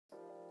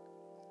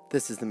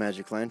This is the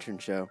Magic Lantern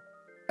Show,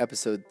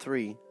 Episode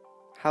 3,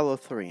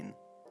 Hallowthreen.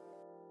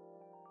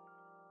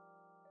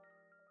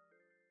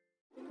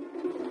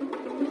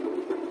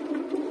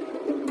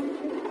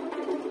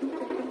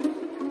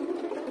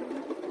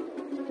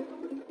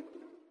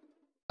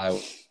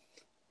 I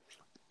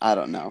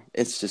don't know.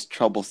 It's just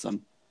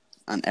troublesome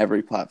on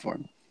every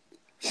platform.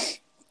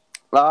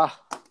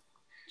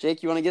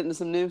 Jake, you want to get into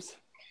some news?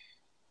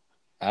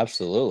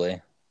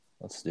 Absolutely.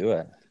 Let's do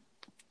it.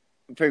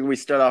 I figure we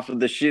start off with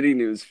the shitty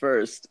news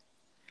first.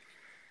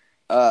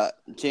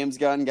 James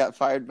Gunn got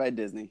fired by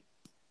Disney.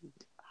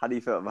 How do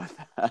you feel about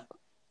that?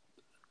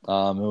 It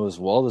was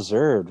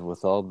well-deserved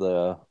with all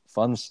the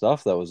fun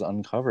stuff that was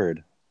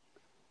uncovered.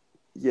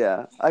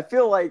 Yeah. I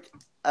feel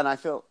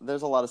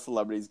there's a lot of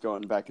celebrities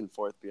going back and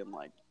forth being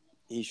like,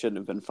 he shouldn't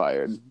have been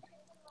fired.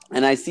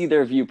 And I see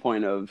their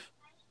viewpoint of,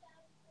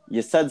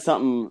 you said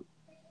something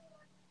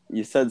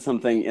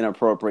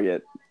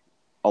inappropriate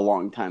a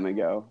long time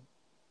ago,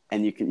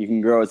 and you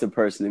can grow as a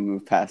person and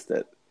move past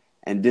it.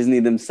 And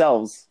Disney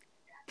themselves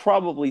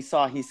probably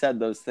saw he said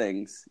those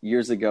things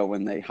years ago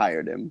when they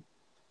hired him.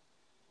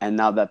 And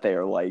now that they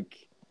are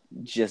like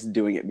just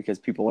doing it because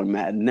people are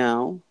mad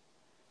now,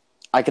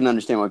 I can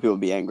understand why people would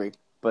be angry.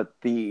 But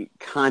the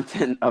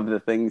content of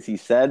the things he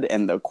said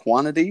and the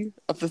quantity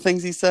of the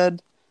things he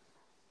said,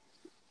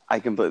 I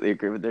completely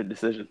agree with their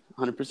decision,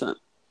 100%.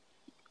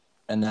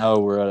 And now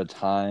we're at a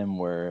time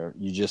where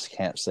you just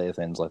can't say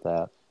things like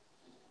that.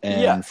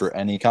 And for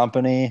any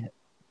company,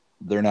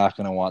 they're not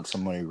going to want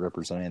somebody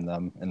representing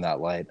them in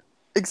that light.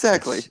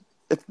 Exactly.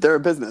 If they're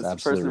a business,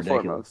 first and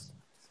ridiculous.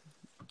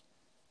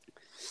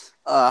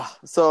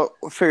 foremost. So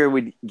I figured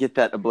we'd get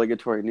that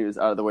obligatory news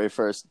out of the way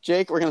first.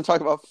 Jake, we're going to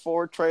talk about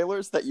 4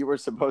 trailers that you were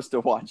supposed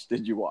to watch.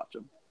 Did you watch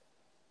them?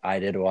 I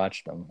did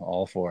watch them,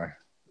 all 4.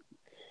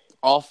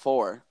 All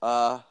 4. You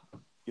want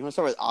to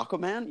start with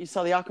Aquaman? You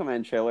saw the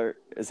Aquaman trailer.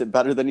 Is it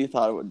better than you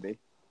thought it would be?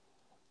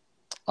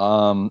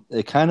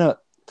 It kind of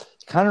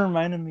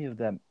reminded me of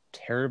that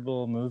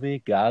terrible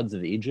movie, Gods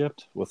of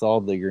Egypt, with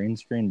all the green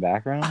screen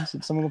backgrounds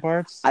in some of the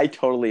parts. I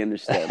totally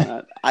understand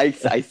that. I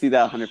see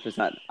that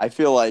 100%. I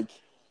feel like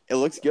it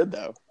looks good,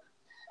 though.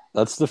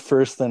 That's the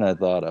first thing I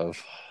thought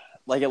of.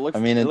 Like, it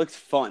looks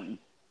fun.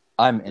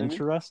 I'm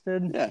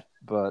interested, yeah.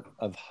 But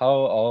of how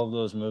all of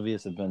those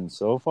movies have been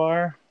so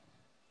far,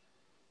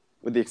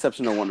 with the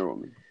exception of Wonder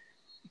Woman,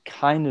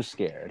 kind of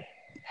scared.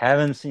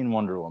 Haven't seen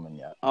Wonder Woman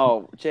yet.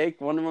 Oh, Jake,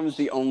 Wonder Woman's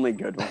the only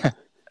good one.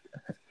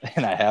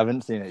 And I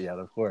haven't seen it yet,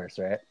 of course,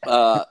 right?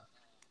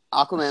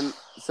 Aquaman.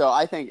 So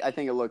I think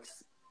it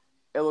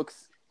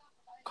looks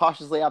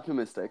cautiously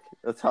optimistic.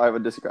 That's how I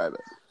would describe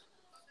it.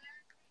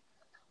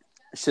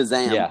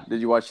 Shazam. Yeah. Did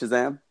you watch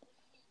Shazam?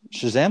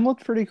 Shazam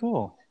looked pretty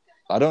cool.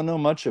 I don't know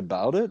much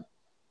about it,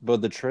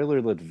 but the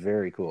trailer looked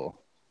very cool.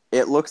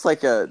 It looks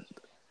like a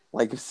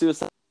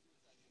Suicide,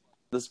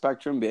 the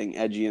spectrum being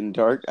edgy and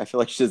dark. I feel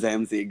like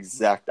Shazam's the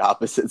exact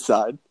opposite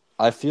side.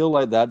 I feel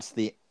like that's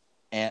the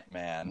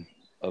Ant-Man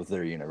of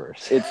their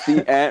universe. It's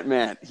the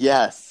Ant-Man,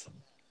 yes.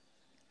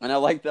 And I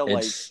like that.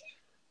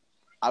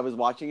 I was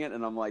watching it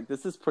and I'm like,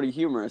 this is pretty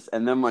humorous.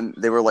 And then when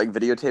they were like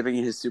videotaping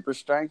his super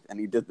strength and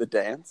he did the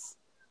dance,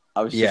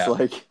 I was just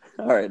like,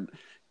 all right.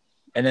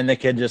 And then the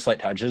kid just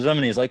like touches him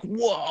and he's like,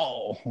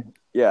 whoa.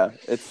 Yeah,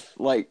 it's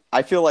like,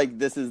 I feel like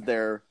this is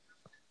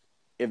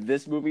if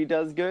this movie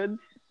does good,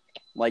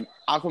 like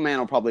Aquaman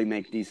will probably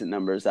make decent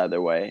numbers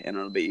either way and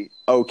it'll be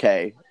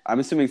okay. I'm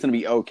assuming it's going to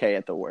be okay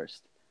at the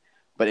worst.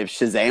 But if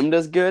Shazam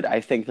does good, I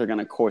think they're going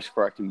to course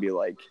correct and be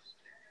like,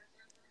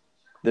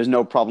 there's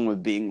no problem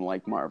with being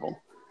like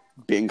Marvel,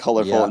 being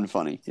colorful and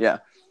funny. Yeah.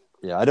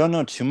 Yeah, I don't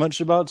know too much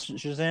about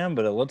Shazam,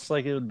 but it looks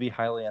like it would be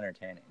highly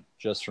entertaining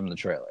just from the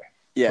trailer.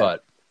 Yeah.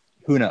 But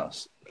who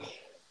knows?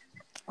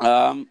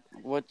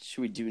 What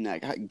should we do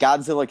next?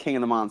 Godzilla King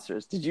of the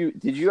Monsters. Did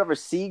you ever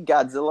see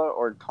Godzilla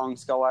or Kong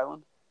Skull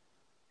Island?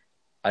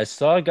 I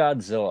saw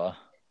Godzilla,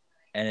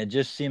 and it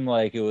just seemed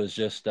like it was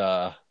just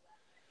a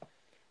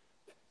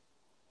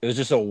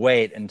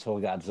wait until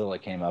Godzilla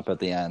came up at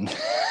the end.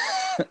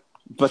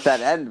 But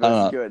that end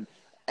was good.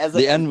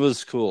 The end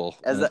was cool.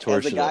 As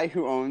a guy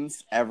who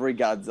owns every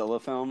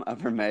Godzilla film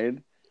ever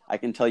made, I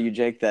can tell you,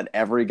 Jake, that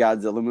every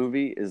Godzilla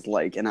movie is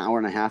like an hour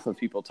and a half of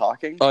people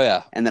talking. Oh,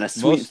 yeah. And then a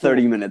sweet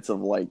 30 minutes of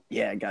like,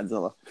 yeah,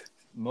 Godzilla.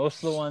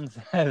 Most of the ones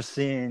I've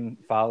seen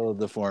follow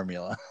the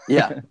formula.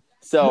 Yeah.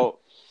 So,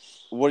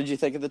 what did you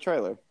think of the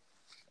trailer?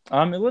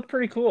 It looked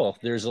pretty cool.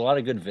 There's a lot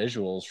of good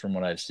visuals from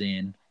what I've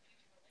seen.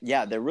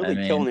 Yeah, they're really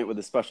killing it with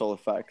the special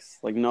effects.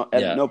 Like,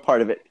 no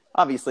part of it.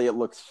 Obviously, it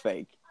looks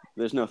fake.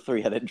 There's no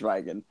 3-headed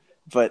dragon.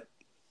 But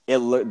they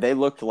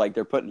looked like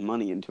they're putting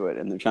money into it,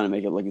 and they're trying to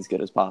make it look as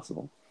good as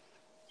possible.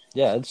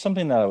 Yeah, it's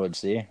something that I would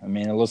see. I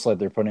mean, it looks like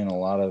they're putting a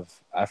lot of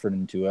effort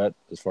into it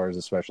as far as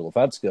the special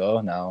effects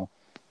go. Now,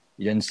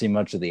 you didn't see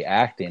much of the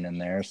acting in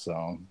there,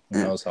 so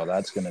who knows how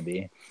that's going to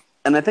be.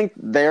 And I think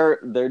they're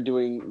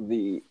doing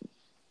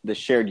the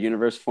shared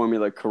universe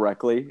formula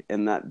correctly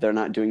in that they're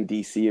not doing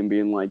DC and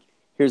being like,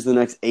 here's the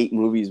next 8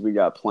 movies we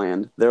got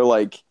planned. They're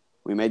like,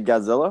 we made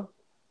Godzilla,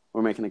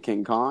 we're making a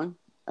King Kong,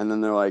 And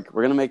then they're like,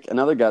 we're going to make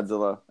another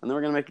Godzilla. And then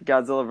we're going to make a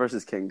Godzilla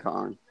versus King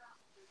Kong.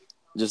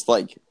 Just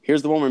like,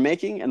 here's the one we're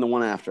making and the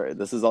one after it.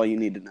 This is all you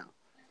need to know.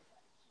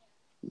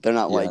 They're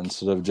not like...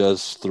 instead of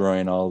just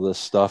throwing all this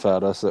stuff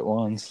at us at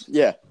once.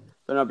 Yeah.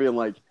 They're not being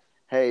like,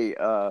 hey,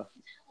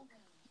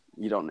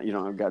 you don't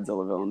have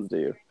Godzilla villains, do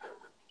you?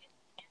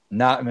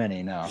 Not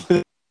many, no.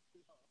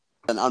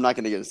 And I'm not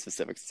going to get into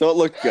specifics. So it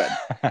looked good.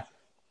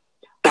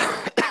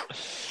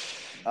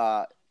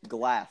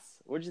 Glass.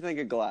 What did you think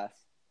of Glass?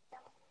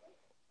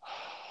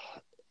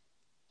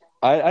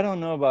 I don't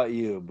know about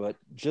you, but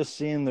just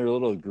seeing their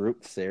little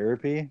group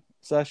therapy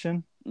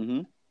session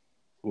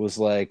was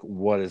like,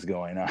 what is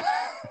going on?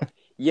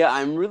 Yeah,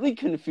 I'm really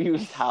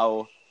confused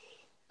how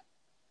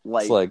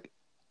It's like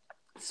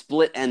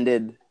Split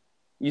ended.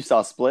 You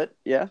saw Split,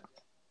 yeah?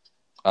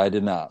 I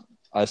did not.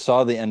 I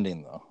saw the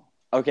ending though.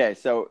 Okay,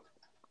 so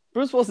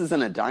Bruce Willis is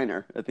in a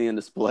diner at the end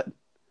of Split.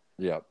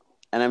 Yep.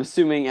 And I'm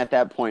assuming at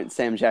that point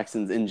Sam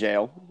Jackson's in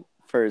jail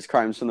for his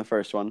crimes from the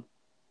first one.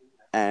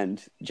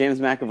 And James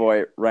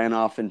McAvoy ran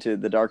off into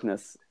the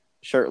darkness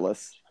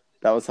shirtless.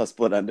 That was how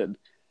Split ended.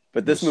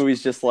 But this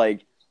movie's just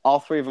like, all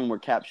three of them were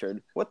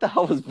captured. What the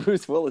hell was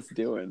Bruce Willis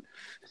doing?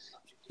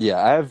 Yeah,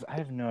 I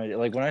have no idea.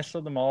 Like when I saw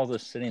them all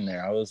just sitting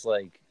there, I was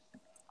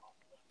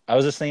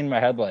just thinking in my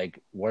head, like,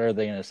 what are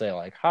they going to say?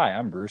 Like, hi,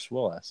 I'm Bruce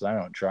Willis. I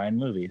don't try in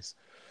movies.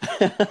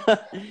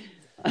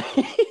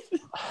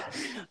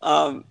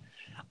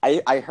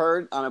 I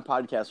heard on a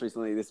podcast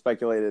recently, they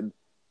speculated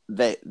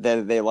that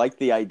they like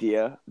the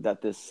idea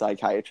that this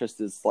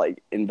psychiatrist is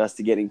like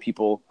investigating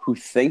people who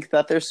think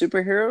that they're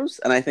superheroes.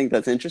 And I think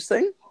that's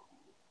interesting.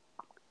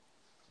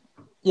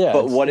 Yeah.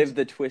 But what if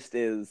the twist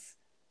is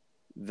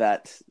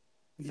that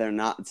they're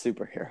not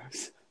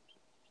superheroes?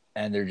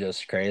 And they're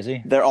just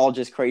crazy? They're all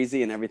just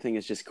crazy and everything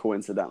is just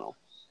coincidental.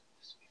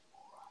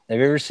 Have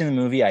you ever seen the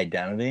movie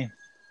Identity?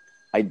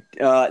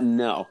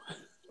 No.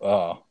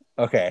 Oh,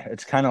 okay.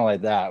 It's kind of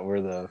like that,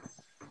 where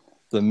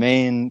the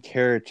main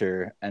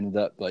character ended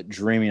up like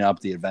dreaming up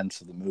the events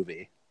of the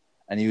movie,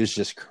 and he was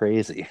just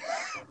crazy.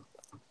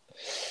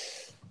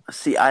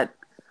 See, I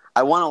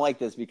want to like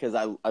this because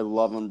I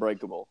love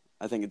Unbreakable.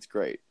 I think it's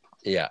great.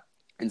 Yeah.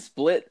 And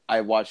Split,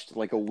 I watched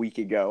like a week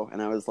ago,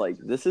 and I was like,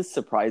 this is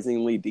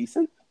surprisingly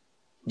decent.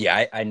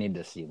 Yeah, I need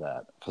to see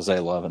that because I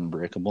love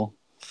Unbreakable.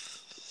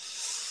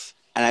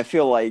 And I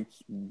feel like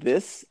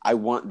I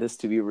want this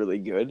to be really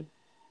good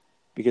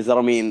because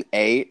that'll mean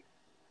A,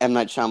 M.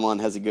 Night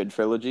Shyamalan has a good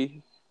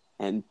trilogy,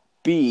 and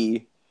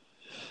B,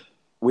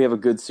 we have a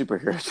good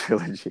superhero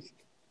trilogy.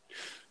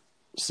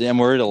 See, I'm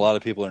worried a lot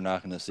of people are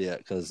not going to see it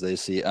because they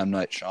see M.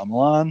 Night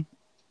Shyamalan,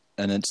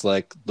 and it's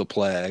like the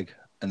plague,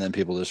 and then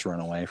people just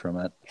run away from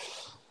it.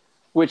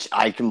 Which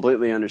I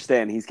completely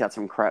understand. He's got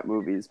some crap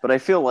movies. But I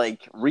feel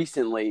like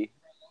recently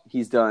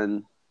he's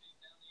done...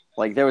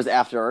 Like, there was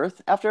After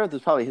Earth. After Earth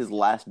was probably his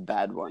last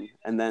bad one.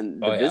 And then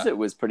The Visit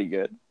was pretty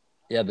good.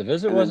 Yeah, The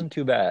Visit wasn't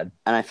too bad.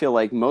 And I feel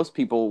like most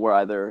people were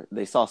either...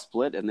 They saw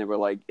Split and they were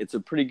like, it's a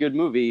pretty good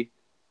movie.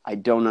 I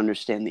don't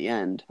understand the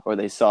end. Or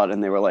they saw it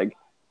and they were like,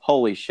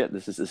 holy shit,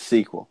 this is a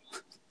sequel.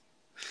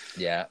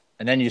 Yeah.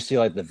 And then you see,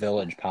 like, The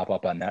Village pop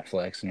up on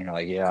Netflix. And you're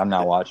like, yeah, I'm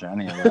not watching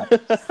any of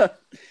that.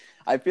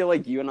 I feel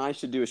like you and I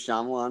should do a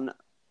Shyamalan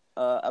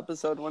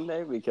episode one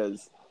day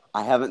because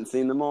I haven't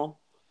seen them all.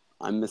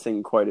 I'm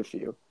missing quite a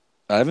few.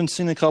 I haven't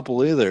seen a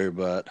couple either,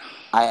 but...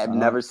 I have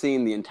never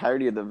seen the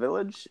entirety of The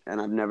Village,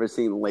 and I've never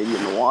seen Lady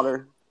in the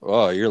Water.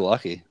 Oh, you're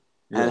lucky.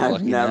 You're and a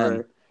lucky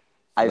man.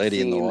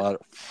 Lady in the Water.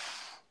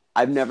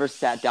 I've never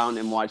sat down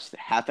and watched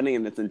Happening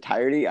in its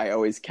entirety. I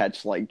always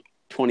catch like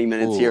 20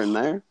 minutes here and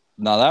there.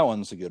 No, that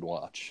one's a good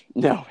watch.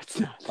 No, it's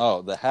not.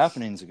 Oh, The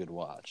Happening's a good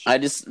watch. I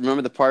just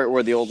remember the part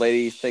where the old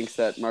lady thinks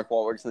that Mark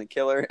Wahlberg's the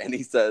killer, and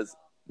he says,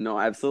 no,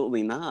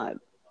 absolutely not.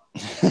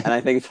 And I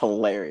think it's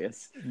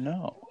hilarious.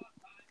 No.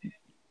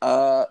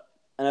 And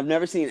I've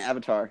never seen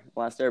Avatar: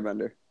 Last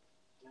Airbender.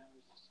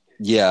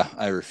 Yeah,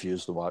 I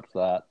refuse to watch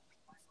that.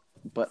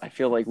 But I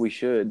feel like we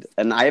should.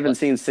 And I haven't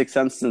seen Sixth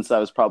Sense since I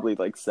was probably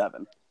like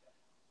 7.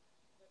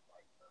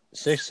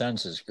 Sixth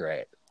Sense is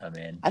great. I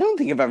mean, I don't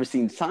think I've ever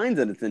seen Signs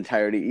in its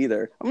entirety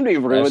either. I'm gonna be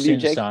real with you,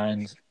 Jake.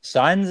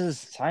 Signs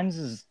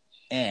is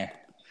eh. I'm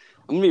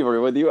gonna be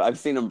real with you. I've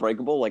seen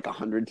Unbreakable like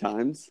 100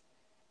 times,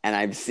 and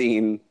I've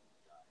seen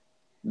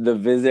The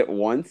Visit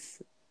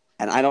once,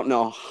 and I don't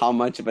know how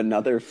much of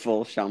another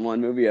full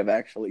Shyamalan movie I've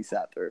actually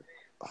sat through,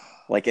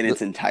 like in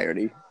its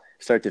entirety,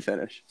 start to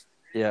finish.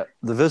 Yeah,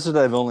 The Visit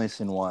I've only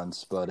seen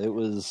once, but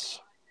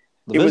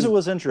The Visit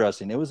was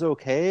interesting. It was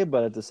okay,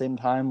 but at the same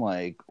time,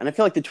 like... And I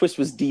feel like the twist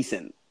was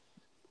decent.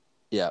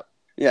 Yeah.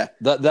 Yeah.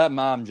 That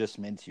mom just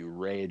makes you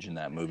rage in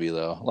that movie,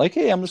 though. Like,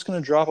 hey, I'm just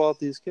going to drop off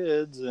these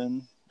kids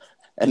and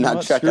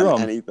not check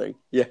on anything.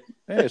 Yeah.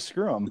 Hey,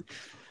 screw them.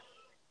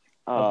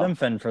 Let them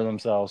fend for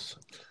themselves.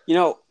 You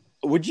know,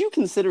 would you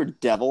consider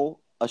Devil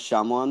a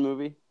Shyamalan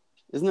movie?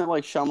 Isn't it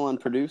like Shyamalan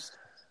produced?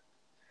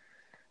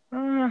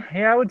 Yeah,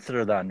 I would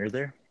throw that under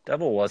there.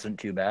 Devil wasn't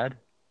too bad.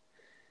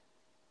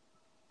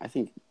 I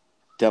think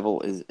Devil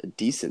is a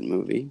decent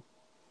movie.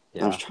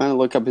 Yeah. I was trying to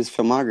look up his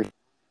filmography.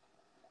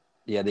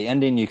 Yeah, the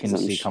ending you can I'm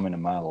see coming a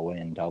mile away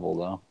in Double,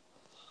 though.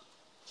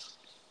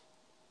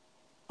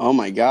 Oh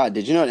my God!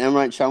 Did you know M.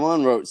 Night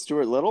Shyamalan wrote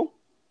Stuart Little?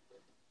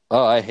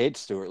 Oh, I hate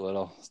Stuart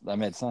Little. That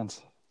made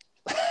sense.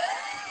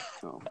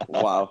 Oh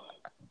wow!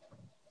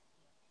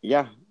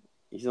 Yeah,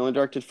 he's only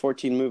directed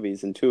 14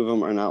 movies, and 2 of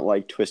them are not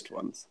like twist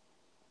ones.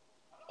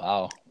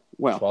 Wow.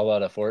 Well, 12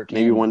 out of 14.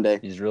 maybe one day.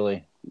 He's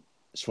really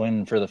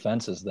swinging for the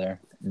fences there,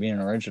 being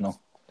original.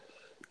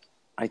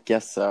 I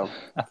guess so.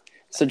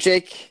 So,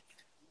 Jake,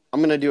 I'm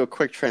going to do a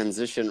quick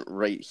transition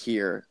right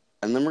here,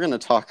 and then we're going to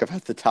talk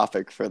about the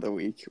topic for the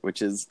week,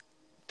 which is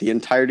the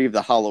entirety of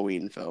the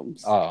Halloween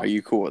films. Oh, are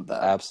you cool with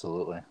that?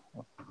 Absolutely.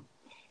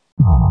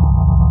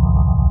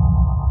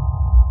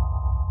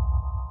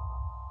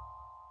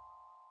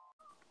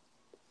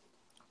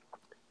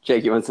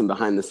 Jake, you want some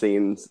behind the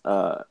scenes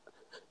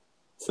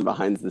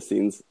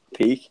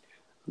peek?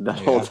 The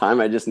whole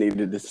time I just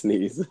needed to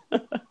sneeze.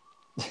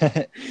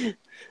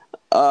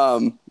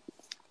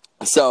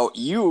 So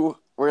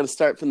we're going to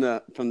start from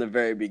the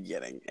very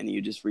beginning, and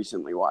you just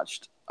recently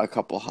watched a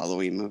couple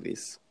Halloween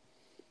movies.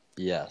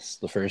 Yes,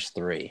 the first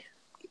 3.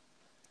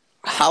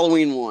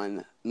 Halloween 1,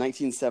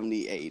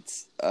 1978.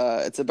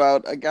 It's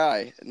about a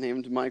guy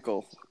named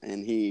Michael,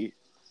 and he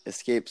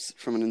escapes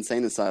from an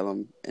insane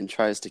asylum and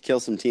tries to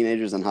kill some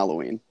teenagers on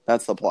Halloween.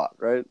 That's the plot,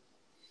 right?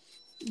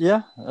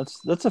 Yeah,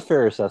 that's a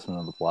fair assessment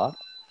of the plot.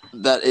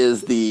 That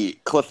is the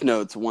Cliff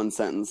Notes, one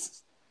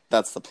sentence.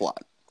 That's the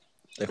plot.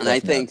 And I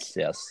think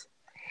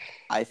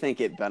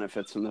it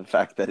benefits from the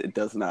fact that it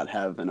does not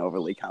have an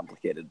overly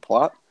complicated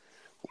plot,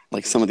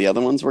 like some of the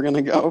other ones we're going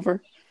to go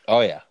over.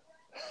 Oh, yeah.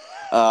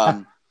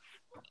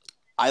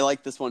 I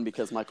like this one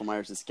because Michael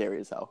Myers is scary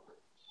as hell.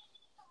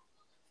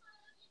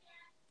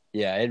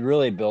 Yeah, it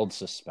really builds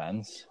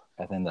suspense.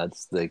 I think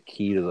that's the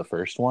key to the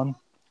first one.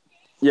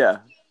 Yeah.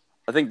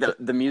 I think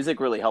the music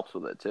really helps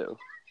with it, too.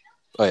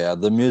 Oh, yeah,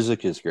 the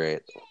music is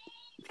great.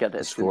 It's got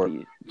that score.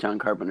 John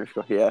Carpenter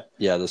score, yeah.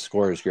 Yeah, the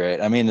score is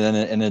great. I mean,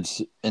 and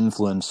it's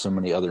influenced so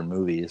many other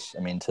movies,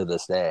 I mean, to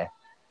this day.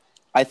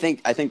 I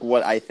think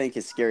what I think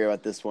is scary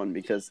about this one,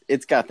 because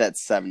it's got that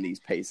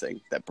 70s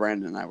pacing that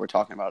Brandon and I were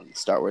talking about in the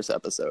Star Wars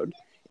episode.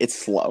 It's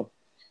slow.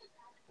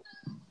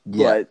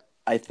 Yeah. But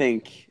I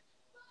think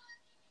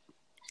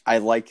I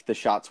like the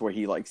shots where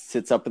he like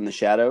sits up in the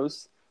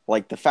shadows.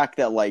 Like the fact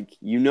that like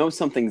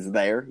something's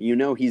there,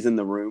 he's in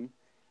the room,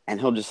 and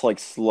he'll just like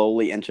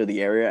slowly enter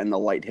the area and the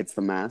light hits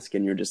the mask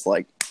and you're just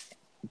like,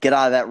 get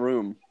out of that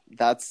room.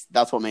 That's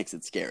what makes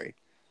it scary.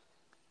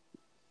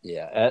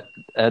 Yeah,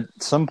 at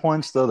some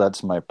points though,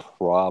 that's my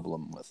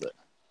problem with it.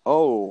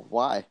 Oh,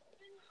 why?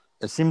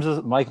 It seems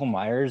that Michael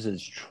Myers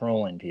is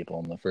trolling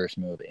people in the first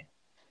movie.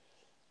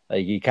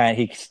 Like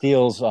he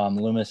steals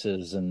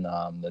Loomis's and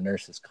the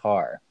nurse's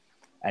car,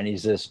 and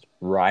he's just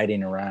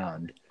riding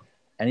around,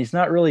 and he's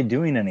not really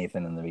doing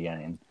anything in the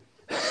beginning.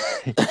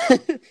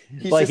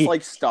 He's like,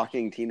 just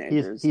stalking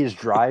teenagers. He's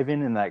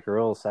driving, and that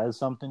girl says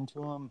something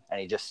to him,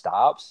 and he just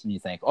stops, and you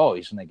think, oh,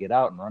 he's gonna get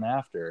out and run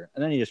after her,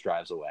 and then he just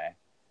drives away.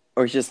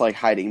 Or he's just like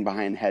hiding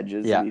behind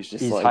hedges. Yeah, and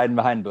he's like hiding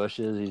behind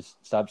bushes. He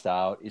steps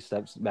out. He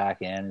steps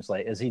back in. It's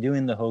like, is he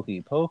doing the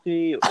hokey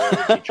pokey, or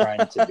is he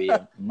trying to be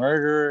a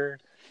murderer?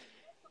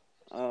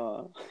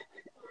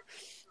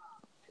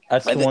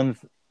 That's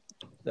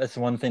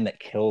one thing that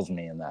kills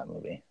me in that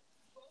movie.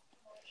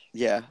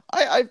 Yeah,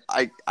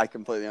 I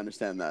completely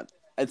understand that.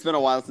 It's been a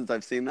while since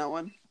I've seen that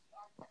one,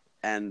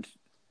 and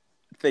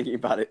thinking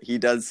about it, he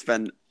does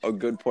spend a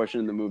good portion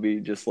of the movie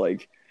just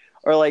like,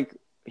 or like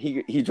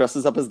he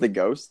dresses up as the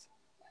ghost.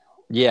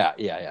 Yeah.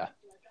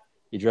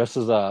 He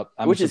dresses up.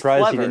 I'm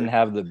surprised he didn't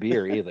have the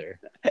beer either.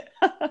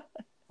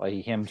 Like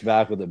he comes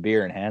back with a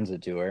beer and hands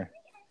it to her.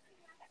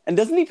 And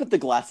doesn't he put the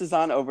glasses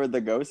on over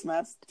the ghost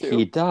mask too?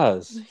 He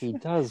does. He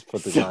does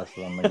put the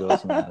glasses on the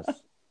ghost mask.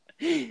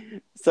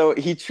 So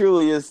he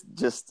truly is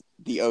just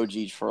the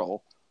OG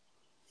troll.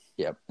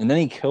 Yep. And then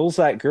he kills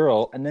that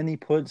girl, and then he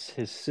puts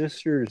his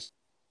sister's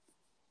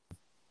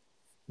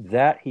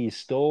that he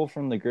stole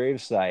from the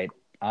gravesite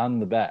on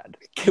the bed.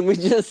 Can we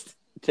just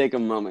take a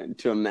moment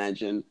to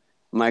imagine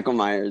Michael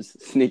Myers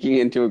sneaking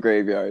into a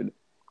graveyard,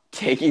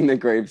 taking the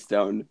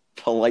gravestone,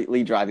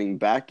 politely driving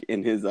back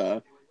in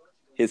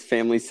his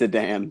family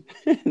sedan,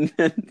 and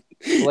then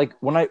like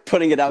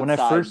putting it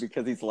outside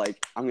because he's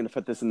like, I'm going to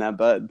put this in that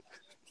bed.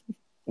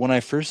 When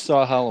I first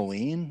saw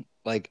Halloween,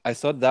 like I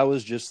thought that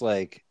was just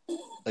like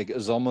it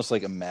was almost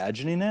like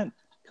imagining it,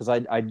 because I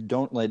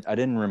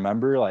didn't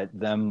remember like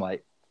them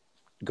like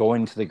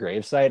going to the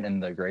gravesite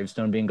and the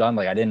gravestone being gone.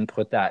 Like I didn't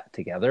put that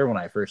together when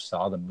I first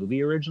saw the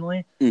movie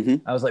originally.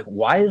 Mm-hmm. I was like,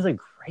 why is a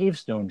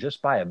gravestone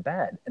just by a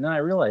bed? And then I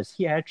realized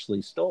he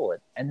actually stole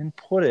it and then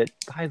put it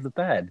by the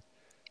bed.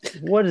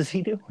 What is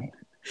he doing?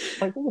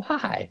 Like,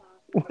 why?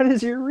 What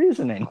is your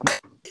reasoning?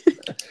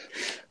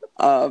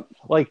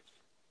 Like,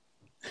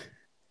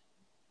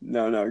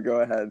 no,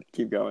 go ahead.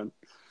 Keep going.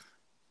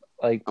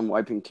 Like, I'm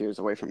wiping tears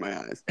away from my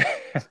eyes.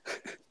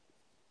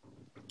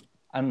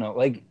 I don't know.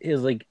 Like,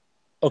 is like,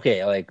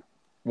 okay, like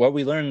what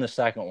we learned in the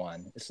second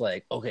one, it's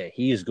like, okay,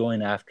 he's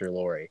going after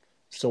Lori.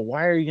 So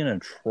why are you going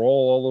to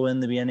troll all the way in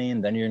the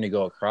beginning? Then you're going to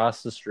go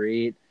across the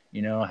street,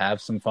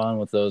 have some fun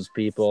with those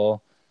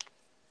people.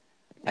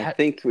 I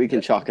think we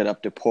can chalk it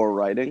up to poor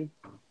writing.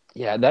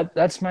 Yeah,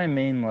 that's my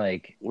main,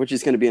 which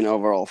is going to be an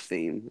overall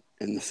theme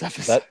in this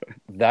episode.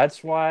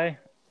 That's why,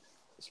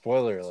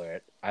 spoiler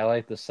alert, I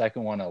like the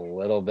second one a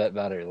little bit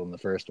better than the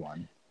first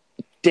one.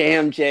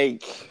 Damn,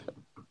 Jake.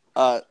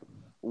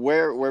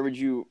 Where would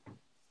you,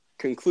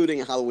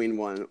 concluding Halloween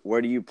 1,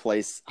 where do you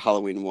place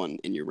Halloween 1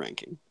 in your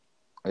ranking?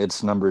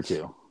 It's number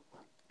 2.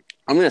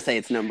 I'm going to say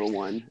it's number 1.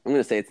 I'm going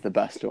to say it's the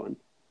best one.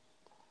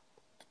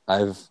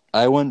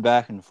 I went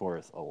back and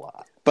forth a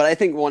lot. But I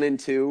think 1 and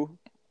 2,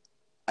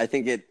 I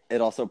think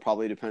it also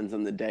probably depends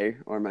on the day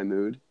or my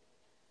mood.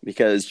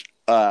 Because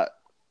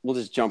we'll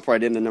just jump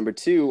right into number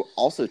 2,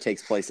 also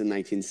takes place in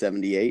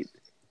 1978.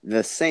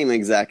 The same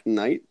exact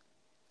night.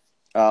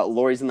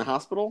 Laurie's in the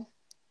hospital,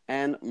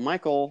 and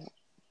Michael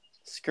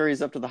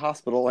scurries up to the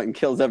hospital and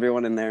kills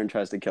everyone in there and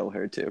tries to kill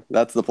her too.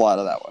 That's the plot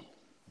of that one.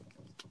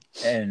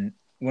 And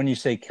when you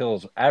say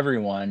kills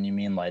everyone, you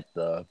mean like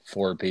the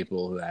 4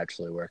 people who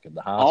actually work at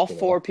the hospital? All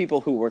 4 people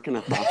who work in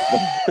a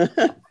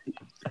hospital.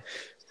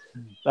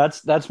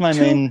 That's my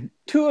main...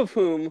 2 of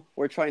whom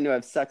were trying to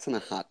have sex in a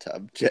hot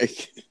tub,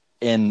 Jake.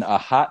 In a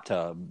hot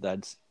tub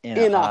that's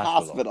in a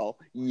hospital.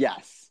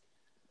 Yes.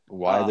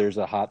 Why there's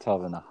a hot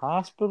tub in a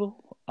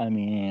hospital? I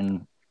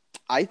mean,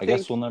 I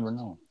guess we'll never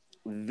know.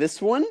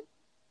 This one,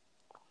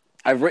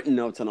 I've written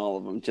notes on all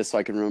of them just so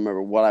I can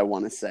remember what I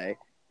want to say.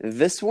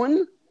 This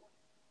one,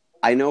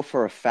 I know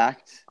for a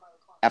fact,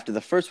 after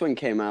the first one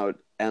came out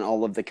and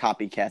all of the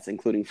copycats,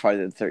 including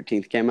Friday the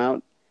 13th, came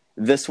out,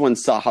 this one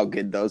saw how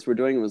good those were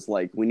doing. It was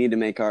like, we need to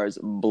make ours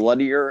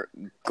bloodier,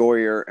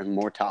 gorier, and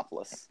more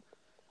topless.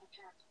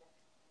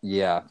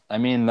 Yeah, I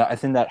mean, I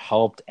think that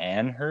helped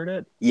and hurt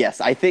it.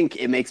 Yes, I think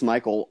it makes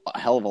Michael a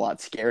hell of a lot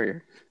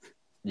scarier.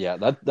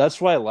 Yeah,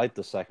 that's why I like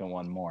the second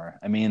one more.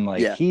 I mean,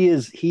 he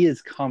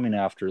is coming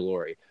after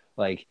Laurie.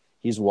 Like,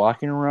 he's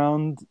walking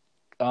around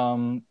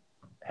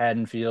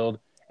Haddonfield,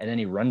 and then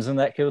he runs in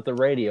that kid with the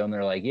radio, and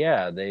they're like,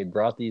 yeah, they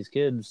brought these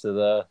kids to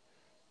the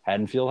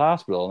Haddonfield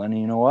Hospital. And then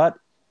you know what?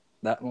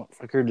 That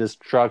motherfucker just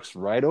trucks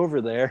right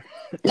over there,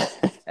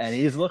 and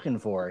he's looking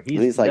for her.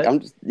 He's like, I'm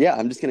just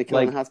going to kill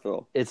him in the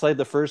hospital. It's like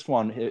the first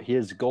one,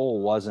 his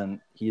goal wasn't,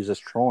 he's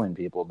just trolling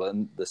people. But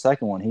in the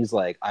second one, he's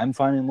like, I'm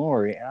finding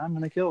Laurie, and I'm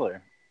going to kill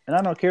her. And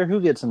I don't care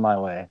who gets in my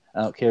way.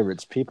 I don't care if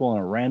it's people in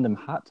a random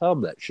hot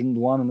tub that shouldn't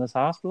belong in this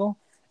hospital.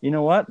 You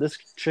know what? This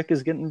chick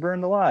is getting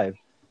burned alive.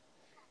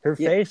 Her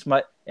face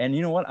might, and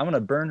you know what? I'm going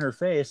to burn her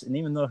face. And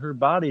even though her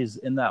body's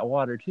in that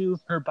water too,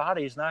 her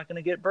body's not going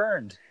to get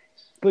burned.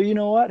 But you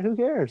know what? Who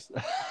cares?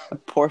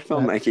 Poor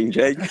filmmaking,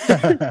 Jake.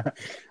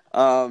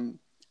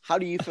 How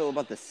do you feel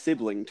about the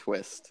sibling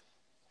twist?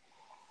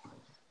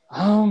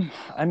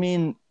 I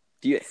mean,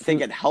 do you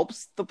think it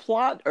helps the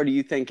plot, or do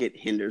you think it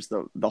hinders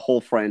the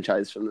whole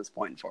franchise from this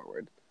point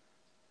forward?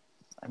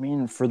 I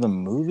mean, for the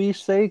movie's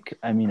sake,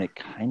 I mean, it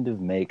kind of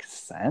makes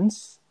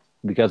sense.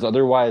 Because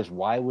otherwise,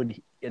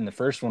 in the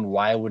first one,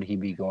 why would he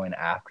be going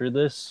after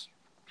this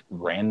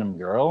random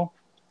girl?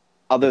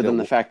 Other than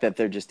the fact that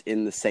they're just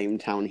in the same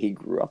town he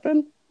grew up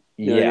in?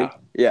 You know what I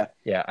mean?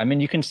 Yeah. I mean,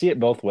 you can see it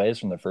both ways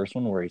from the first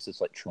one, where he's just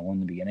like trolling in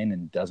the beginning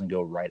and doesn't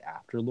go right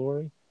after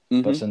Laurie.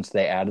 Mm-hmm. But since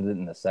they added it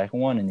in the second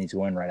one and he's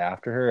going right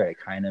after her, it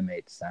kind of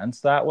made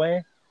sense that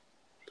way.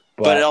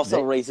 But it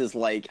also raises,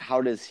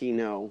 how does he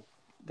know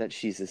that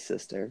she's his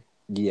sister?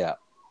 Yeah.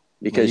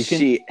 Because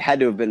she had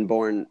to have been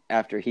born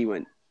after he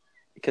went,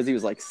 because he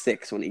was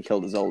 6 when he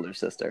killed his older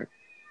sister.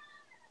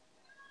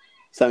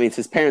 So that means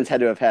his parents had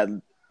to have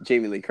had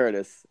Jamie Lee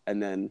Curtis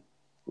and then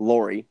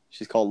Laurie.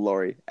 She's called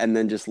Laurie. And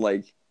then just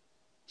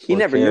he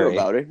never knew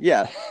about her.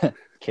 Yeah.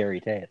 Carrie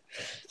Tate.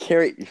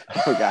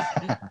 Oh,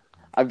 God.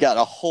 I've got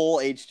a whole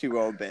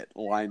H2O bit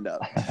lined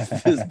up.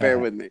 Just bear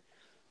with me.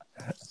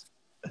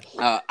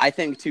 I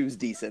think 2's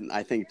decent.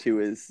 I think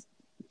 2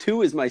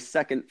 is my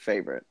second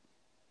favorite.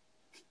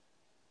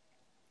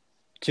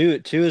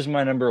 2 is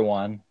my number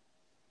 1.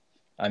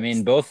 I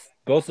mean, both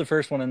the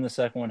first one and the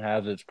second one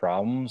have its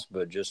problems,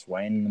 but just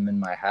weighing them in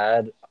my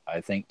head,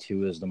 I think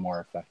 2 is the more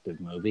effective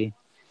movie.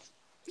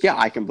 Yeah,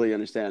 I completely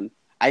understand.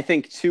 I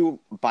think 2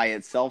 by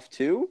itself,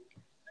 too,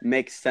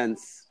 makes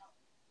sense.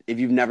 If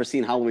you've never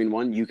seen Halloween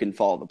 1, you can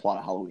follow the plot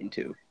of Halloween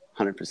 2,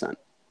 100%.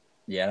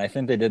 Yeah, and I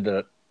think they did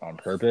that on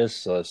purpose,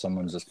 so if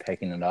someone's just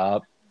picking it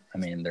up, I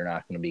mean, they're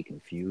not going to be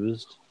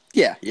confused.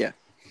 Yeah.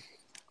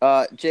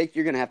 Jake,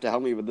 you're going to have to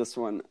help me with this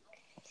one.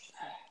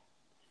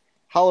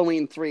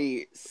 Halloween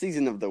 3,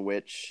 Season of the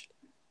Witch.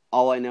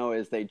 All I know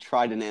is they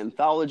tried an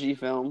anthology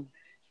film,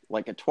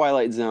 like a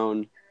Twilight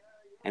Zone,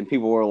 and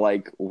people were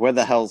like, where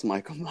the hell's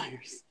Michael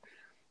Myers?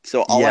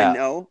 So all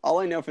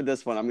I know for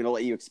this one, I'm going to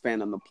let you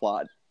expand on the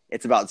plot.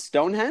 It's about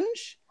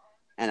Stonehenge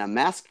and a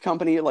masked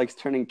company that likes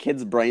turning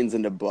kids' brains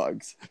into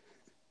bugs.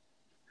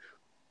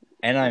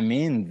 And I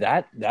mean,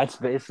 that's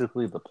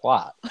basically the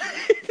plot.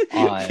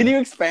 Can you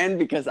expand?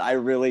 Because I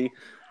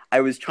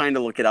was trying to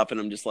look it up and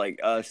I'm just like,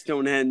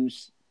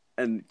 Stonehenge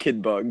and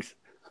kid bugs.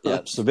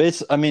 Yeah. So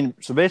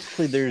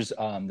basically, there's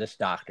this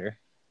doctor.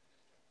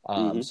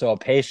 So a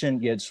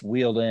patient gets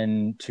wheeled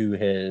into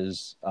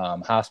his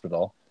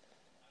hospital,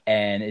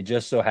 and it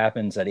just so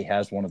happens that he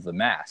has one of the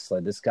masks.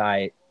 Like, this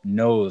guy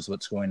knows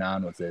what's going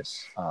on with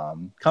this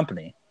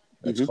company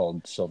that's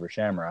called Silver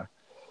Shamrock.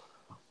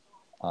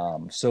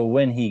 So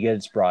when he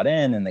gets brought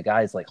in and the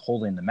guy's like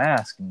holding the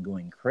mask and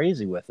going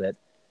crazy with it,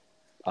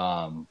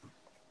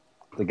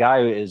 the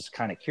guy is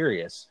kind of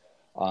curious.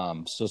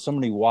 So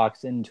somebody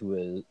walks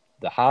into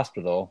the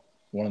hospital,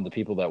 one of the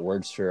people that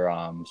works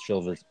for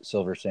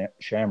Silver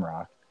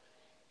Shamrock,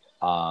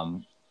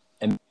 and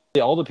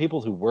all the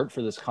people who work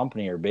for this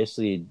company are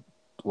basically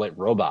like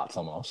robots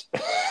almost.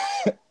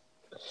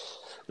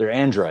 They're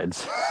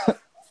androids.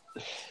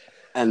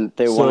 And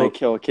they want to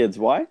kill kids.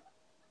 Why?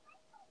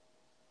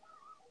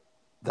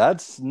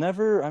 That's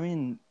never,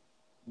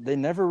 they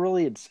never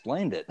really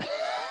explained it.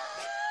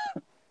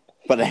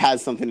 But it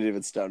has something to do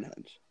with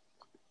Stonehenge.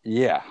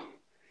 Yeah.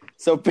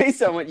 So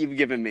based on what you've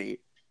given me,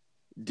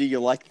 do you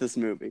like this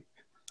movie?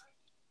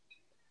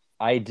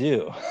 I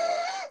do.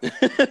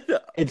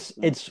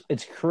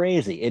 It's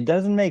crazy. It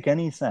doesn't make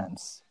any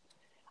sense.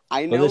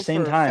 I know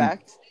for a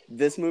fact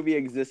this movie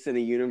exists in a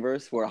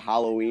universe where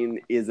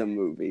Halloween is a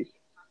movie,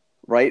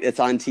 right? It's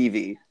on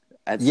TV.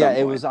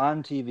 It was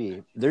on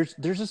TV. There's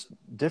just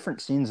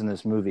different scenes in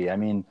this movie. I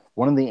mean,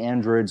 one of the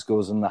androids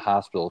goes in the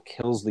hospital,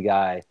 kills the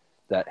guy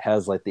that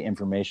has like the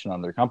information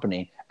on their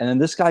company, and then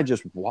this guy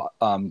just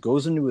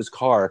goes into his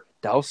car,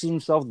 douses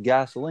himself with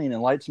gasoline,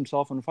 and lights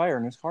himself on fire,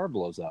 and his car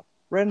blows up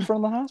right in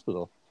front of the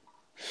hospital.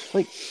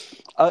 Like,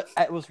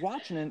 I was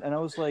watching it, and I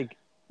was like,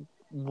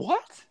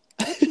 "What?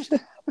 What just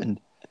happened?"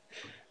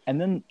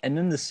 And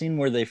then the scene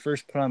where they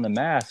first put on the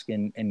mask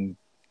and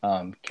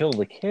kill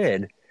the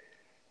kid.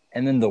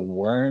 And then the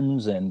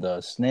worms and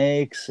the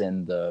snakes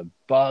and the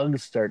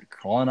bugs start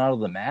crawling out of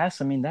the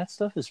mask. I mean, that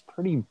stuff is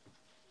pretty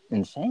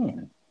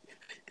insane.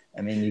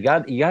 I mean, you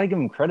got to give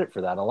them credit for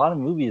that. A lot of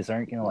movies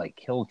aren't going to like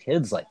kill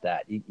kids like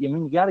that. You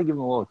got to give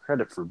them a little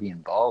credit for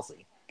being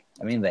ballsy.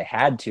 I mean, they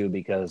had to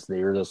because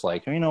they were just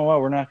like, you know what,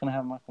 we're not going to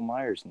have Michael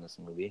Myers in this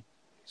movie,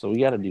 so we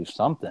got to do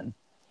something.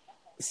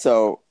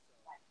 So,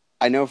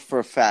 I know for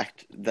a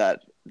fact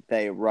that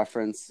they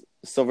reference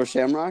Silver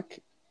Shamrock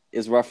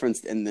is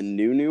referenced in the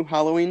new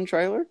Halloween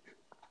trailer.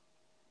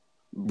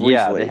 Briefly.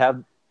 Yeah,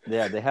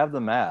 they have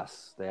the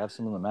masks. They have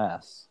some of the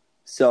masks.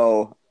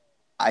 So,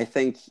 I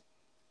think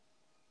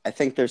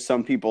there's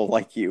some people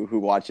like you who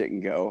watch it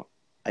and go,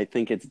 I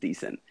think it's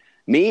decent.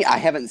 Me, I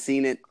haven't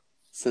seen it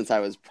since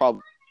I was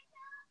probably,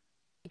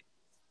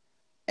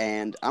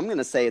 and I'm going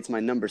to say it's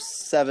my number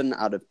 7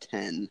 out of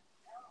 10.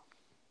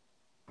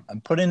 I'm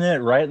putting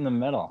it right in the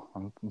middle.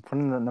 I'm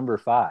putting it at number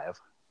 5.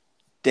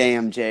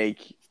 Damn,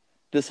 Jake.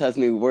 This has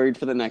me worried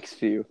for the next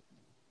few.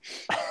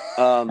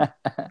 When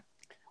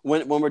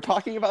we're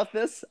talking about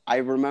this, I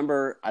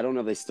remember, I don't know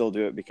if they still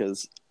do it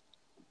because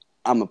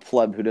I'm a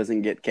pleb who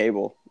doesn't get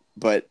cable,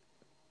 but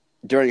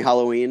during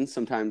Halloween,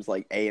 sometimes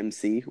like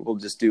AMC will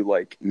just do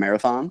like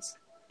marathons.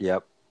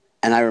 Yep.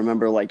 And I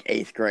remember like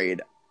 8th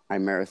grade, I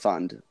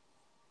marathoned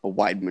a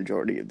wide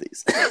majority of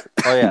these.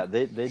 Oh yeah,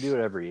 they do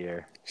it every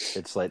year.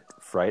 It's like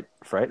Fright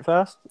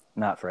Fest?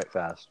 Not Fright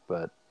Fest,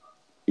 but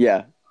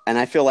yeah. And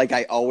I feel like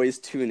I always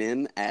tune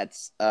in at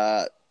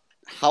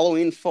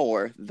Halloween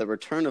 4, The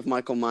Return of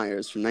Michael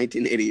Myers from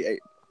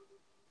 1988.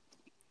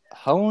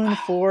 Halloween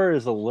 4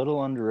 is a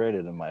little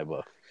underrated in my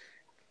book.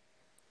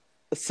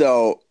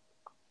 So,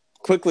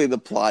 quickly, the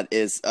plot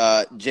is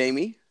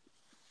Jamie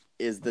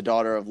is the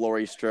daughter of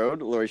Laurie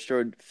Strode. Laurie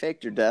Strode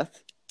faked her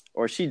death,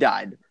 or she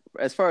died.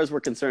 As far as we're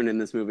concerned in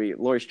this movie,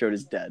 Laurie Strode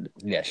is dead.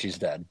 Yeah, she's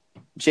dead.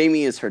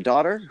 Jamie is her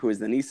daughter, who is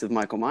the niece of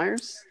Michael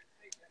Myers.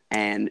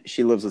 And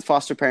she lives with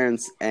foster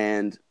parents,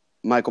 and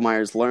Michael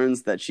Myers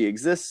learns that she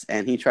exists,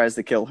 and he tries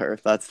to kill her.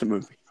 That's the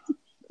movie.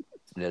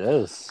 It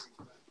is.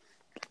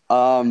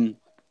 I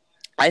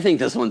think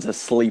this one's a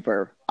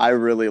sleeper. I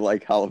really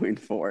like Halloween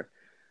 4.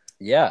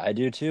 Yeah, I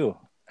do too.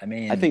 I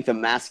mean, I think the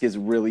mask is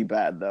really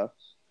bad, though.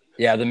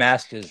 Yeah, the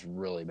mask is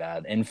really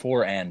bad in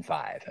 4 and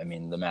 5. I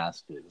mean, the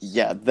mask is.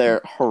 Yeah,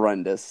 they're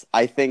horrendous.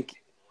 I think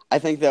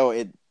though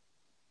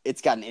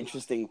it's got an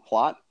interesting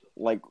plot.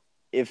 Like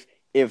if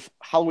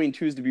Halloween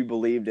 2 is to be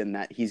believed in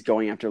that he's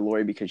going after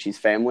Laurie because she's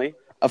family,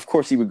 of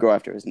course he would go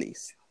after his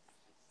niece.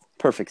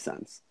 Perfect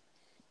sense.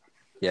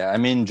 Yeah, I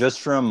mean,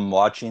 just from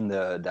watching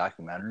the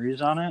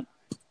documentaries on it,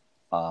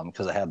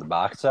 because I had the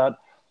box set,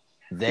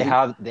 they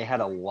had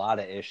a lot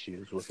of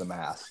issues with the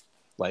mask.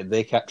 Like,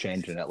 they kept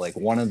changing it. Like,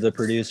 one of the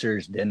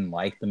producers didn't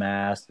like the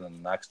mask,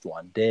 and the next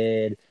one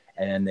did,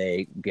 and then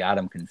they got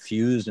them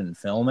confused in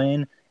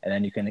filming, and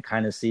then you can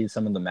kind of see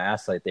some of the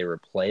masks like they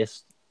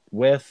replaced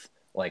with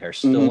like are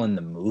still in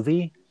the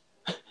movie.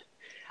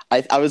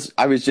 I was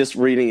just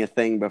reading a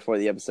thing before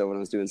the episode when I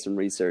was doing some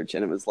research,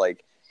 and it was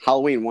like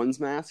Halloween 1's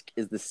mask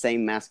is the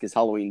same mask as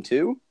Halloween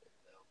 2,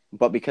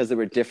 but because they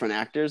were different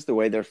actors, the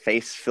way their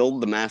face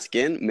filled the mask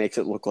in makes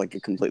it look like a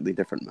completely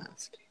different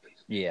mask.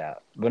 Yeah,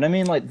 but I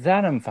mean, like,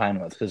 that I'm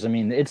fine with, because I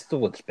mean, it still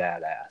looks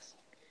badass.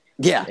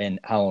 Yeah, in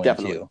Halloween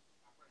definitely. 2.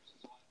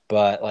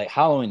 But like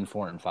Halloween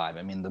 4 and 5,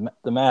 I mean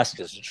the mask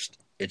is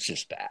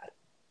just bad.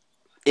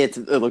 It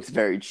looks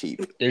very cheap.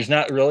 There's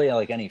not really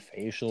like any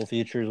facial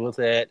features with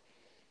it,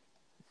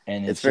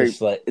 and it's very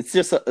just like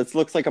it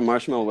looks like a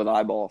marshmallow with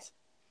eyeballs.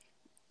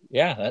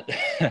 Yeah,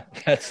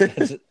 that's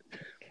a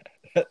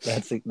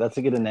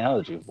good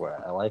analogy for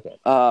it. I like it.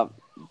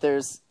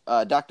 There's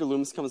Dr.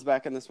 Loomis comes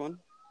back in this one.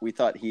 We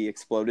thought he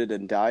exploded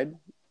and died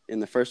in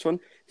the first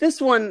one.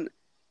 This one,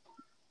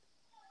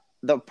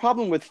 the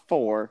problem with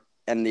 4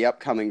 and the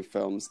upcoming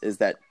films is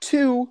that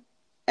 2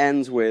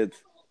 ends with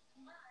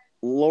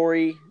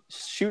Laurie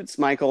shoots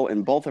Michael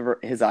in both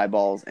of his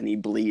eyeballs and he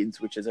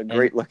bleeds, which is a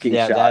great looking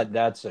shot. Yeah,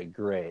 that's a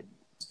great.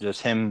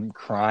 Just him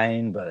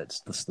crying, but it's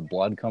just the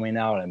blood coming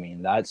out. I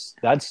mean, that's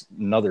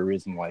another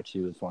reason why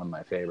 2 is one of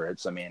my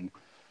favorites. I mean,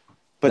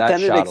 but that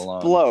then it shot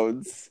explodes.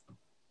 Alone.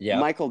 Yeah,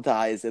 Michael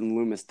dies and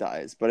Loomis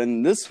dies. But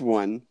in this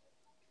one,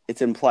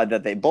 it's implied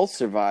that they both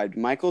survived.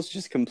 Michael's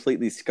just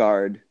completely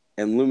scarred,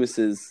 and Loomis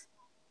has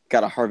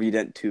got a Harvey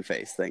Dent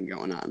Two-Face thing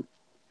going on.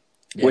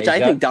 Yeah, which I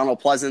think Donald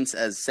Pleasance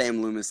as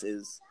Sam Loomis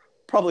is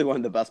probably one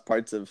of the best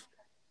parts of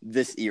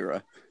this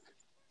era.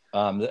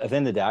 I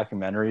think the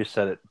documentary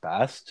said it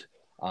best.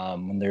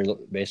 When they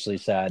basically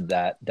said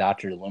that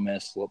Dr.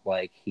 Loomis looked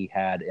like he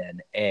had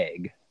an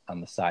egg on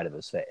the side of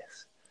his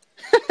face.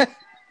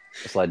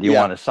 It's like, do you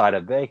want a side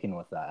of bacon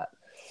with that?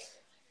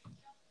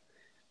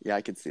 Yeah,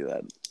 I could see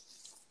that.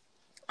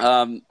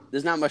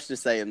 There's not much to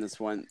say in this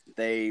one.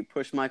 They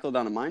push Michael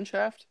down a mine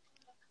shaft.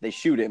 They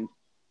shoot him.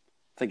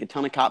 It's like a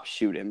ton of cops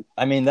shoot him.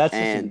 I mean,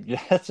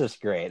 that's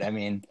just great. I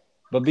mean,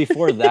 but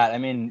before that, I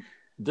mean,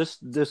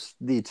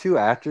 the 2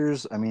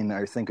 actors, I mean,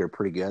 I think are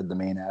pretty good. The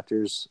main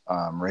actors,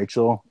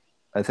 Rachel,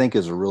 I think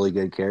is a really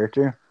good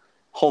character.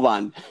 Hold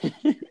on.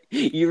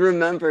 You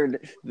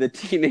remembered the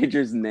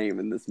teenager's name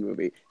in this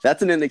movie.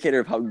 That's an indicator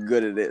of how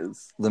good it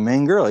is. The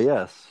main girl,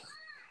 yes.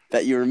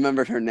 That you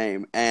remembered her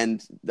name.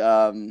 And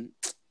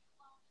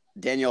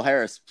Daniel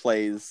Harris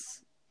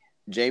plays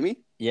Jamie?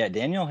 Yeah,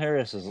 Daniel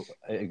Harris is,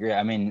 I agree.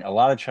 I mean, a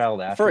lot of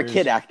child actors for a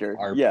kid actor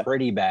are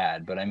pretty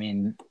bad, but I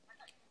mean...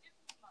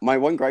 My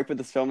one gripe with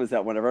this film is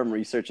that whenever I'm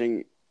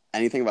researching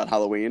anything about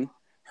Halloween,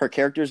 her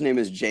character's name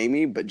is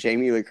Jamie, but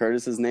Jamie Lee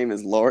Curtis's name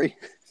is Laurie.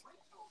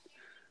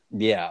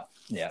 Yeah.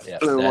 And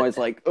I'm always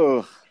like,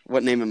 ugh,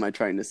 what name am I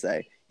trying to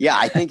say? Yeah,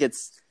 I think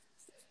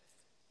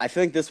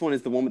this one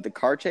is the one with the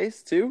car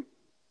chase, too.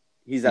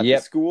 He's at the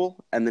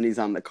school, and then he's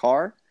on the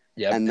car.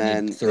 Yep, and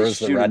then he throws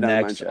the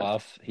rednecks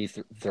off. He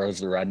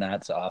throws the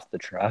rednecks off the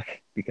truck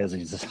because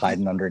he's just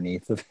hiding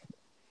underneath of it.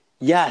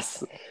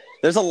 Yes.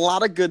 There's a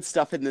lot of good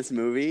stuff in this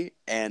movie,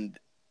 and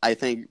I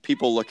think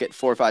people look at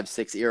 4, 5,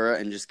 6 era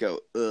and just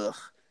go, ugh.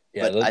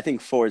 Yeah, but I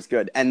think 4 is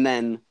good. And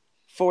then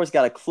 4's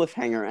got a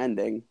cliffhanger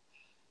ending.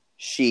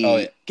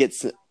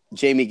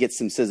 Jamie gets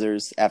some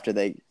scissors after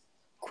they,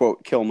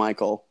 quote, kill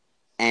Michael,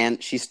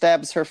 and she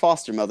stabs her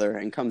foster mother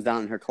and comes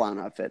down in her clown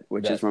outfit,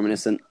 which is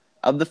reminiscent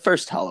of the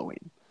first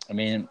Halloween. I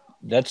mean,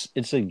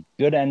 it's a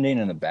good ending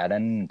and a bad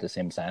ending at the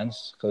same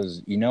sense,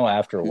 because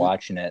after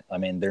watching it, I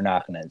mean, they're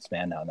not going to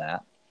expand on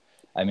that.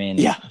 I mean,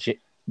 the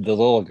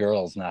little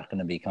girl's not going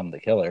to become the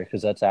killer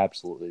because that's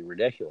absolutely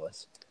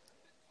ridiculous.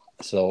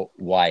 So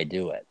why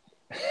do it?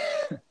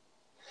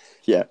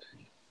 Yeah.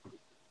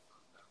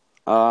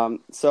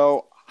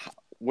 So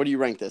what do you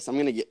rank this? I'm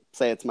going to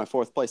say it's my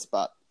 4th place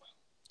spot.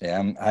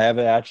 Yeah, I have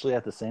it actually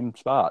at the same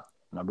spot,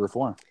 number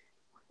 4.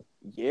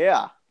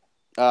 Yeah.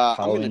 I'm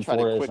going to try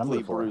to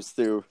quickly bruise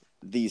through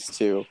these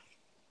 2.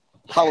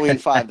 Halloween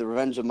 5, The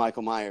Revenge of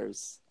Michael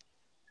Myers.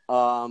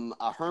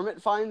 A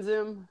hermit finds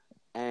him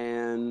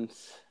and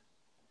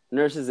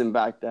nurses him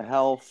back to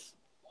health.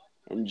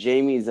 And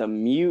Jamie's a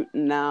mute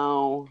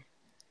now.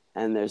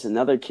 And there's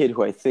another kid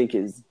who I think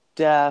is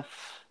deaf.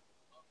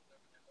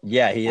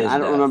 Yeah, he is. I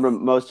don't remember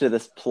most of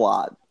this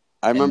plot.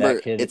 I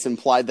remember it's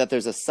implied that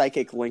there's a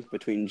psychic link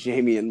between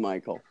Jamie and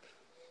Michael.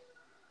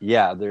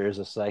 Yeah, there is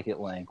a psychic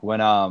link.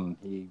 When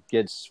he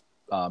gets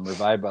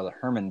revived by the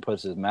hermit and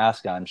puts his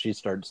mask on, she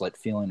starts like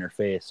feeling her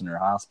face in her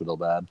hospital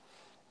bed.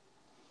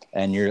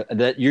 And you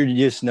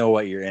just know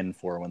what you're in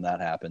for when that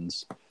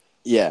happens.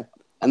 Yeah.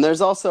 And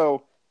there's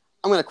also,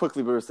 I'm going to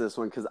quickly bruise this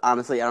one because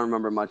honestly I don't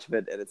remember much of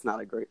it and it's not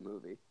a great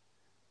movie.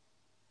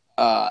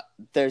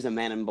 There's a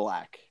man in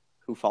black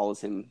who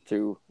follows him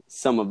through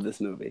some of this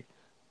movie.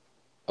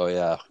 Oh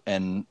yeah.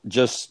 And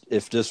just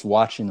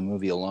watching the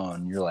movie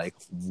alone, you're like,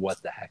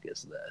 what the heck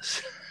is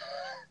this?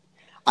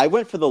 I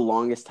went for the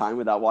longest time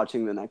without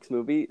watching the next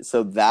movie.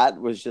 So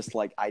that was just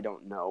like, I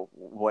don't know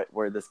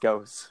where this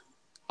goes.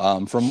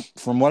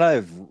 From what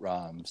I've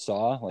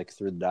saw like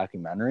through the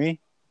documentary,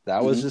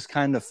 that was just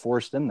kind of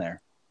forced in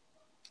there.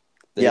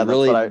 They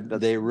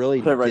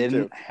really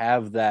didn't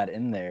have that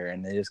in there,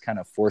 and they just kind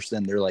of forced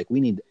in. They're like, we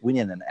need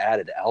an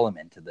added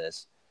element to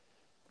this.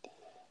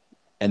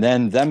 And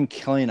then them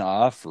killing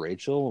off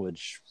Rachel,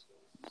 which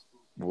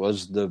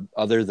was the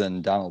other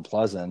than Donald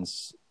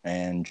Pleasance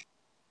and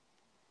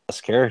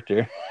this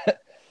character.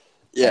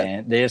 Yeah,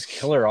 and they just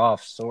kill her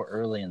off so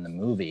early in the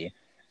movie.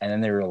 And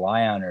then they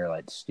rely on her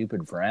like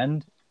stupid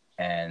friend,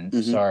 And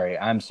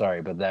Mm-hmm. I'm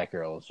sorry, but that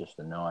girl is just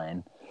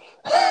annoying.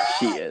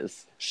 She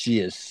is. She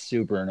is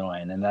super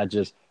annoying, and that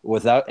just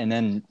and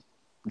then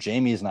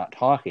Jamie's not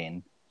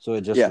talking, so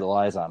it just Yeah.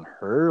 relies on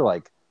her,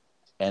 like,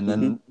 and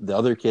Mm-hmm. then the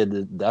other kid,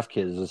 the deaf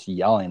kid, is just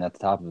yelling at the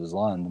top of his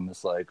lungs. I'm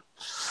just like,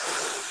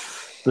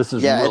 this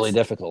is Yeah, really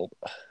difficult.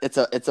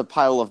 it's a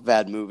pile of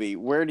bad movie.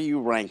 Where do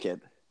you rank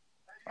it?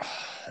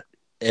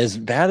 As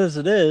bad as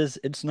it is,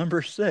 it's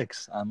number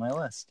 6 on my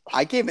list.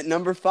 I gave it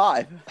number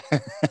 5.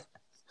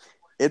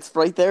 It's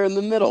right there in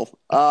the middle.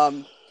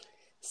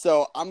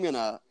 So I'm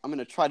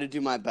gonna try to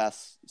do my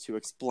best to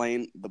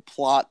explain the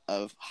plot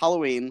of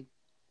Halloween.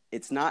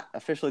 It's not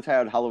officially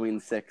titled Halloween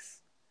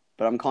 6,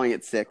 but I'm calling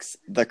it 6: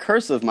 The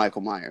Curse of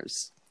Michael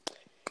Myers.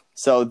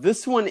 So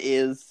this one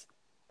is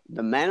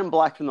the Man in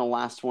Black from the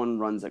last one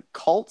runs a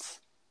cult,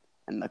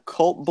 and the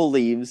cult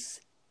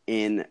believes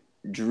in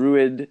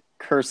druid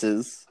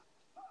curses,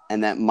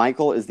 and that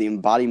Michael is the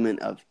embodiment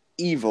of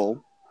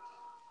evil,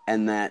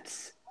 and that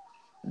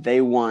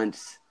they want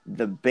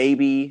the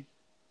baby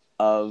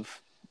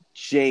of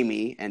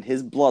Jamie and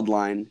his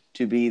bloodline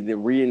to be the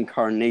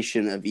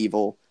reincarnation of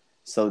evil.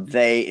 So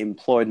they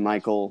employed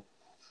Michael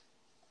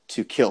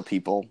to kill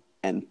people,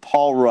 and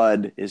Paul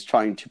Rudd is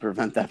trying to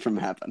prevent that from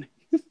happening.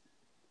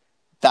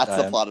 That's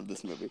the plot of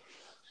this movie.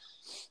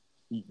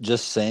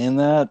 Just saying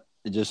that,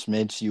 it just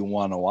makes you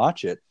want to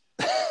watch it.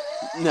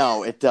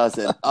 No, it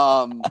doesn't.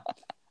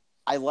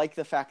 I like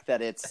the fact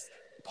that it's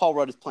Paul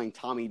Rudd is playing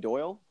Tommy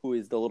Doyle, who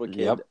is the little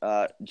kid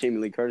Jamie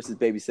Lee Curtis is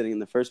babysitting in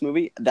the first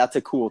movie. That's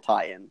a cool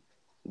tie-in.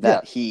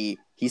 That he's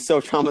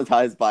so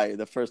traumatized by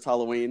the first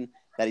Halloween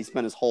that he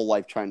spent his whole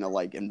life trying to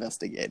like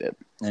investigate it.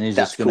 And he's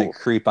just going to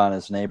creep on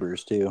his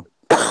neighbors too.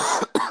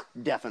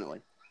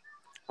 Definitely.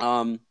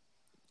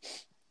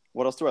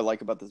 What else do I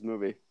like about this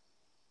movie?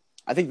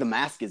 I think the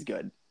mask is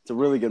good. It's a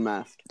really good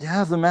mask.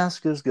 Yeah, the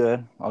mask is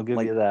good. I'll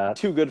give you that.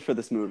 Too good for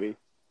this movie.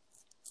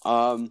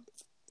 So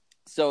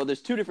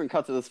there's 2 different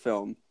cuts of this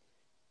film,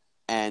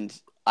 and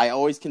I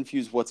always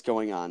confuse what's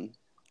going on.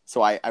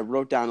 So I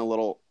wrote down a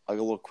little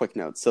quick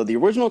note. So the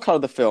original cut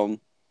of the film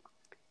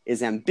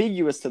is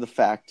ambiguous to the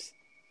fact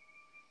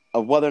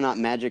of whether or not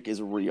magic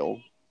is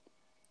real.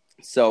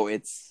 So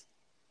it's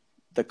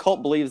the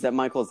cult believes that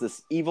Michael is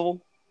this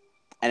evil,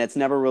 and it's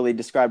never really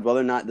described whether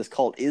or not this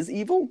cult is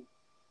evil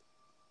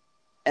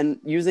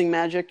and using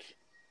magic,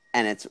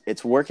 and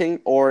it's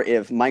working, or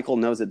if Michael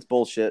knows it's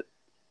bullshit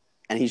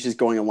and he's just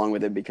going along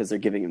with it because they're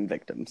giving him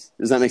victims.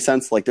 Does that make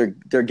sense? Like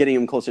they're getting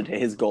him closer to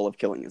his goal of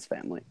killing his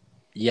family.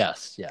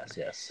 Yes.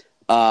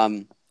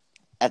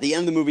 At the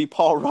end of the movie,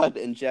 Paul Rudd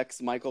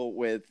injects Michael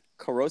with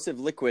corrosive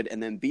liquid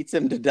and then beats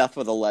him to death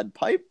with a lead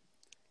pipe.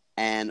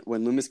 And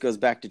when Loomis goes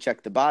back to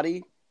check the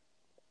body,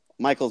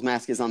 Michael's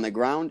mask is on the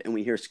ground, and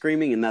we hear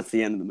screaming, and that's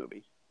the end of the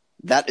movie.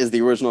 That is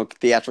the original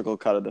theatrical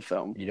cut of the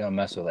film. You don't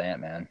mess with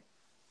Ant-Man.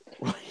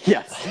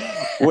 Yes.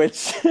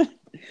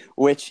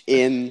 Which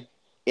in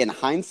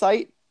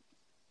hindsight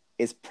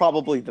is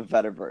probably the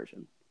better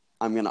version,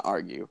 I'm going to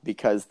argue,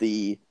 because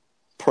the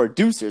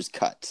producer's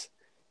cut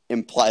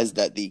implies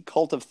that the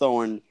Cult of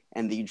Thorn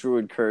and the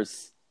Druid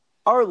Curse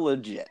are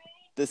legit.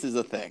 This is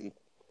a thing.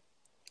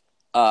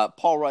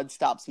 Paul Rudd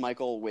stops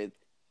Michael with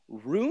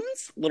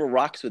runes, little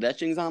rocks with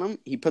etchings on them.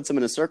 He puts them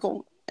in a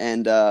circle,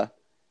 and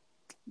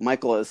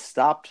Michael is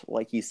stopped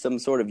like he's some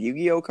sort of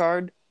Yu-Gi-Oh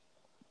card.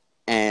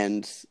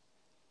 And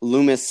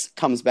Loomis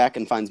comes back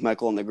and finds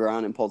Michael on the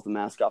ground and pulls the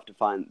mask off to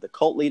find the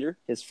cult leader,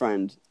 his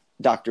friend,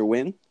 Dr.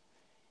 Wynn.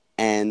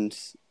 And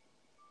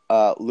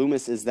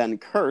Loomis is then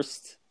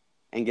cursed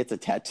and gets a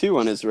tattoo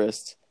on his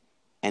wrist,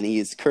 and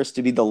he's cursed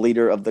to be the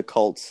leader of the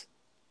cult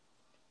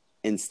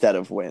instead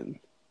of Wynn.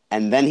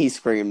 And then he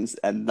screams,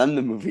 and then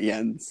the movie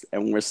ends,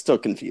 and we're still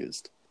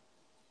confused.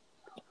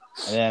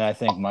 And then I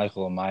think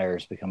Michael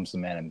Myers becomes the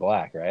Man in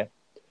Black, right?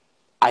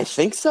 I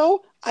think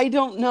so. I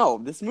don't know.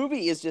 This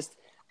movie is just...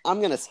 I'm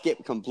going to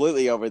skip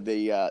completely over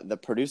the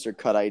producer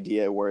cut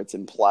idea where it's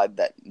implied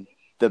that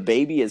the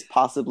baby is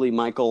possibly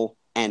Michael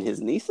and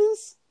his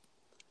nieces.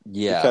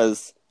 Yeah.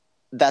 Because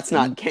that's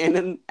not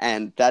canon,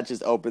 and that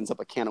just opens up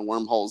a can of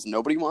wormholes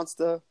nobody wants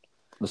to...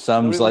 It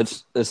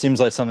seems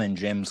like something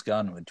James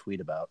Gunn would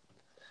tweet about.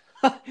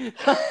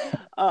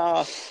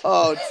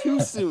 Too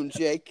soon,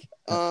 Jake.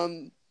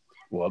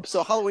 Whoops.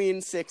 So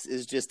Halloween 6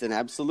 is just an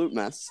absolute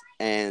mess,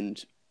 and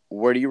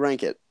where do you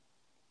rank it?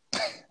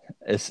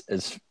 It's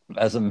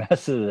as a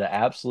mess as it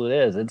absolute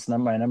is. It's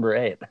my number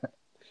 8.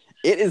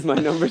 It is my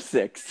number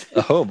 6.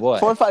 Oh boy.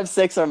 4, 5,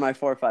 6 are my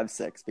 4, 5,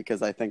 6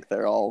 because I think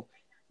they're all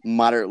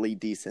moderately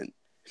decent.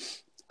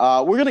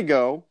 We're gonna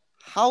go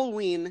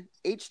Halloween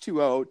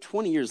H2O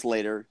 20 years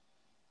later.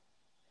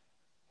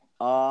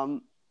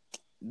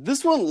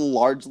 This one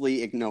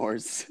largely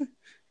ignores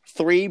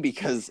 3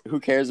 because who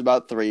cares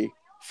about 3,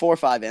 4,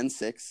 5, and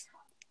 6,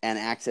 and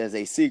acts as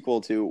a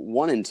sequel to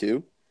 1 and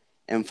 2,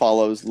 and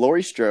follows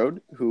Laurie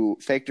Strode, who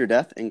faked her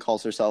death and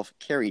calls herself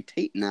Carrie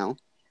Tate now.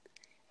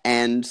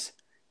 And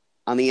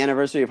on the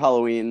anniversary of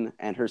Halloween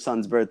and her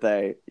son's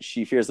birthday,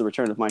 she fears the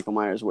return of Michael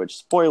Myers, which,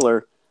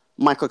 spoiler,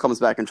 Michael comes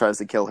back and tries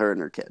to kill her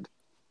and her kid.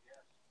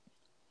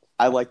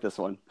 I like this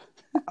one.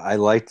 I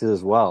liked it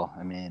as well.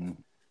 I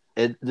mean,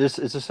 it's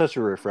just such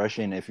a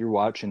refreshing. If you're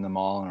watching them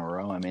all in a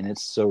row, I mean,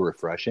 it's so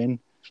refreshing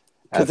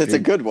Because it's a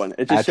good one.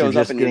 It just shows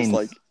up and you're just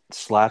like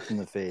slapped in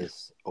the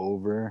face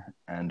over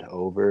and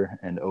over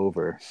and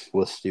over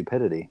with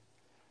stupidity.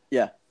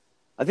 Yeah,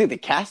 I think the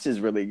cast is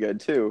really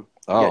good too.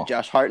 Oh. You got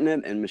Josh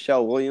Hartnett and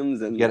Michelle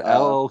Williams and you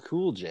got LL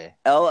Cool J.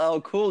 LL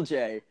Cool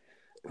J,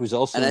 who's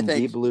also and in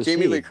Deep Blue Sea.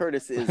 Jamie Lee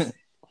Curtis is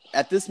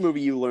at this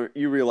movie.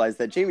 You realize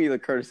that Jamie Lee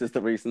Curtis is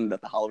the reason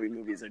that the Halloween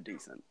movies are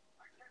decent.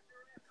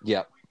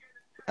 Yep,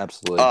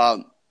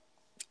 absolutely.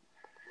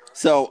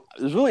 So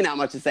there's really not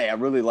much to say. I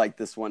really like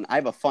this one. I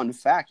have a fun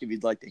fact if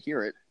you'd like to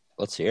hear it.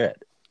 Let's hear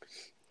it.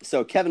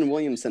 So Kevin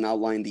Williamson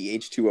outlined the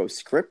H2O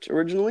script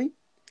originally,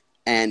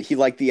 and he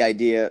liked the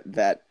idea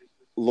that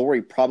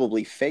Laurie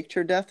probably faked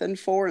her death in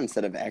 4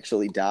 instead of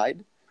actually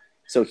died.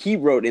 So he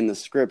wrote in the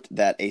script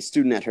that a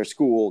student at her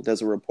school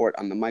does a report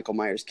on the Michael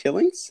Myers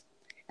killings,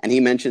 and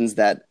he mentions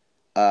that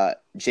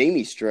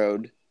Jamie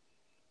Strode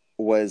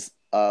was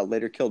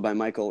later killed by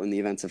Michael in the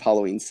events of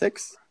Halloween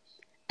 6,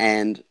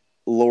 and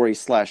Laurie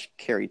 /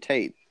 Carrie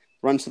Tate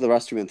runs to the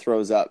restroom and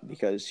throws up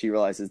because she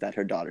realizes that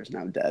her daughter's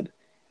now dead.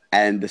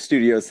 And the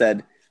studio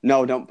said,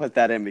 no, don't put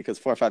that in because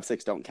 4, 5,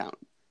 6 don't count.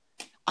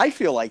 I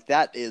feel like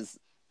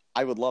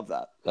I would love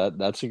that.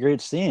 That's a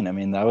great scene. I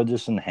mean, that would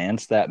just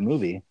enhance that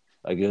movie.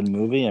 A good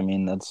movie. I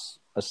mean, that's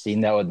a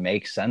scene that would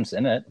make sense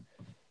in it.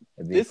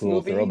 It'd be a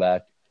cool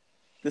throwback.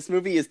 This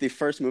movie is the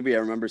first movie I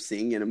remember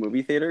seeing in a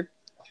movie theater.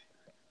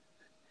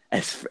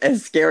 As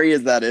scary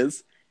as that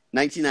is,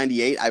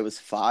 1998, I was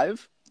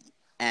 5,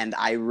 and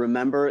I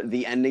remember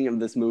the ending of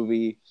this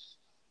movie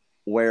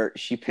where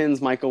she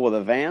pins Michael with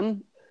a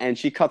van, and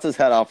she cuts his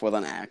head off with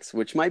an axe,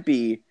 which might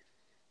be,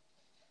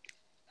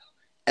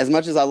 as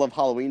much as I love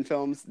Halloween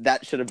films,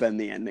 that should have been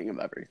the ending of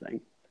everything.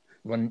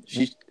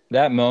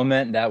 That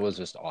moment, that was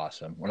just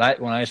awesome. When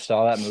I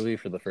saw that movie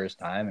for the first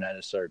time and I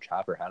just started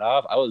chop her head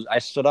off, I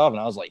stood up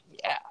and I was like,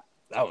 yeah,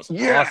 that was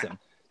awesome.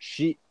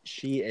 She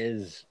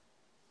is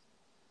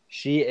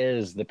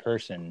the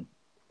person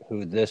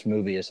who this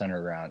movie is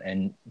centered around,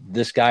 and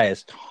this guy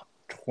has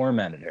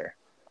tormented her,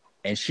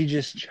 and she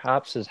just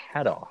chops his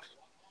head off.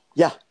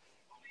 Yeah,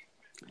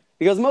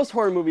 because most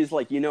horror movies,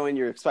 like, and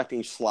you're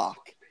expecting schlock,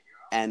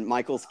 and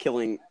Michael's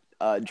killing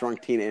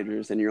drunk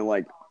teenagers, and you're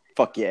like,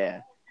 fuck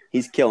yeah,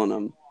 he's killing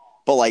them.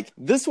 But like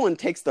this one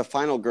takes the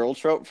final girl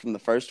trope from the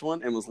first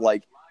one and was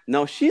like,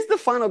 no, she's the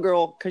final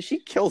girl because she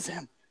kills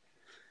him.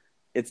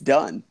 It's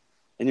done,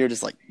 and you're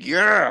just like,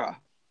 yeah.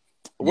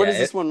 Where does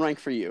this one rank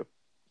for you?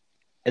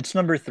 It's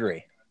number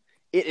 3.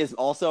 It is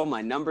also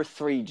my number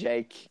 3,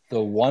 Jake. The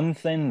one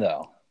thing,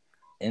 though,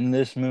 in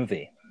this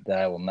movie that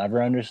I will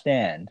never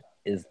understand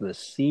is the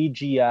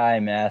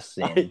CGI mask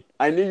scene.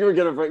 I knew you were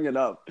going to bring it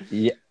up.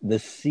 Yeah, the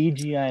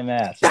CGI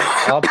mask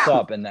pops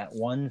up in that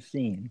one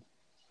scene.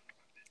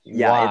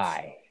 Yeah,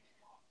 why?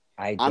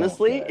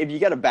 Honestly, if you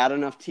got a bad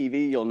enough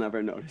TV, you'll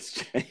never notice,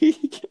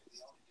 Jake.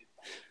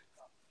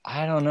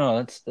 I don't know.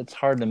 It's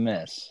hard to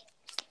miss.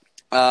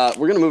 We're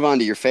going to move on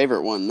to your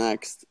favorite one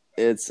next.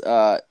 It's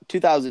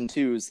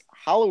 2002's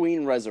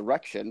Halloween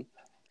Resurrection.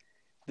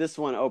 This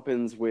one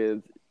opens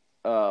with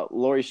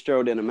Laurie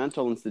Strode in a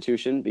mental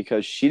institution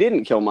because she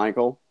didn't kill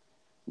Michael.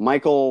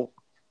 Michael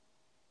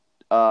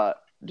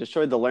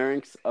destroyed the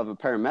larynx of a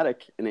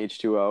paramedic in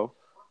H2O,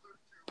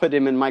 put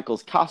him in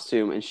Michael's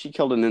costume, and she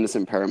killed an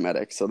innocent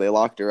paramedic. So they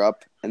locked her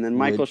up, and then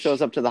Michael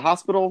shows up to the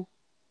hospital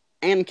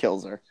and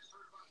kills her.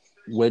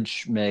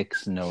 Which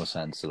makes no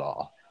sense at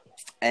all.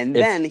 And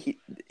then,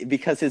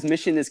 because his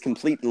mission is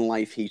complete in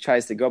life, he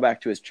tries to go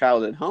back to his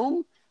childhood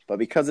home. But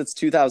because it's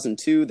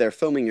 2002, they're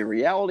filming a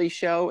reality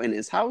show in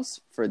his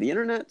house for the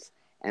internet,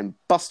 and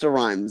Busta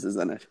Rhymes is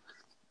in it.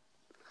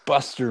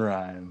 Busta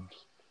Rhymes.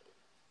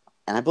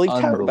 And I believe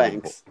Tyra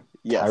Banks.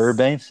 Yes. Tyra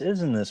Banks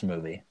is in this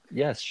movie.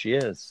 Yes, she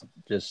is.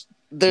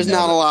 There's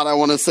not a lot I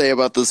want to say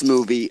about this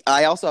movie.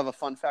 I also have a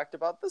fun fact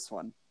about this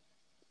one.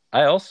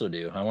 I also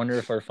do. I wonder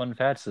if our fun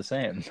fact's the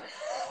same.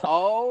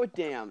 Oh,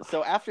 damn.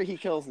 So after he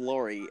kills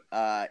Laurie,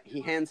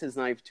 he hands his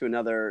knife to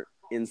another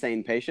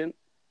insane patient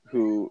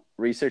who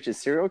researches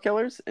serial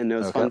killers and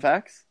knows fun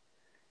facts.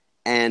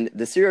 And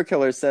the serial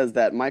killer says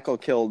that Michael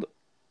killed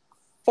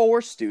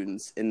 4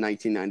 students in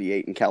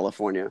 1998 in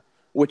California,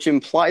 which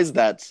implies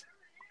that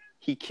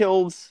he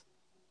killed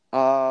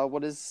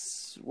what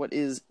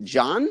is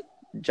John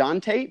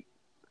Tate,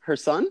 her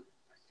son?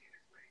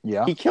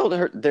 Yeah. He killed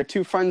their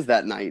 2 friends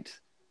that night.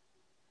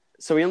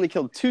 So he only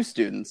killed 2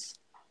 students.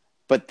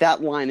 But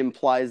that line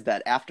implies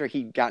that after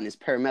he'd gotten his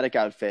paramedic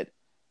outfit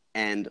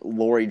and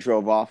Laurie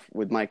drove off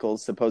with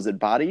Michael's supposed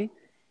body,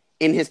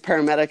 in his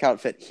paramedic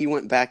outfit, he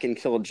went back and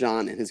killed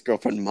John and his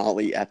girlfriend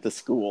Molly at the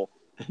school.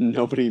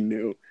 Nobody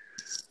knew.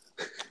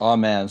 Oh,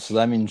 man. So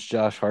that means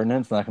Josh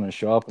Hartnett's not going to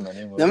show up in the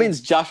new movie? That means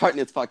Josh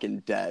Hartnett's fucking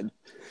dead.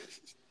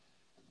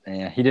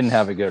 Yeah, he didn't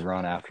have a good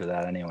run after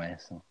that anyway.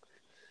 So.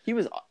 He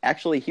was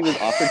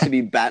offered to be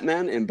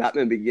Batman in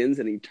Batman Begins,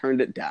 and he turned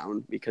it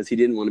down because he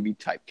didn't want to be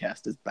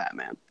typecast as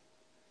Batman.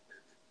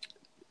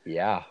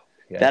 Yeah,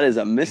 Yeah. That is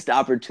a missed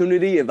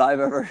opportunity if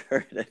I've ever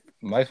heard it.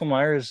 Michael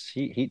Myers,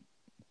 he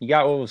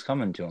got what was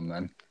coming to him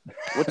then.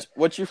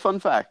 What's your fun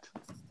fact?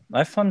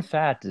 My fun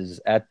fact is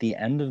at the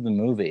end of the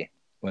movie,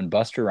 when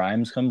Buster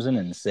Rhymes comes in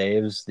and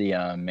saves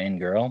the main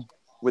girl.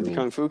 With the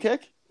Kung Fu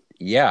kick?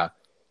 Yeah.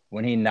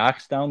 When he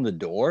knocks down the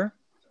door,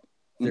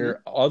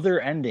 their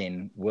other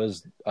ending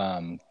was,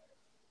 I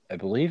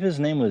believe his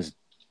name was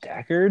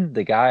Deckard,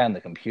 the guy on the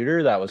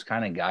computer that was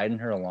kind of guiding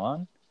her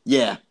along.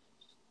 Yeah.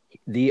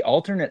 The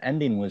alternate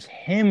ending was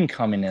him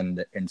coming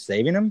in and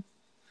saving him.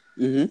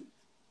 Mm-hmm.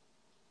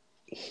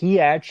 He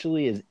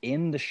actually is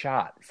in the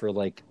shot for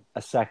like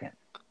a second.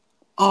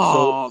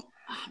 Oh,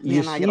 so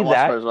man, I gotta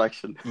watch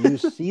Resurrection. You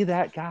see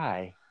that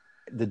guy,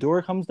 the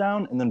door comes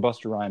down, and then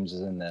Buster Rhymes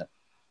is in that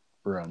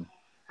room.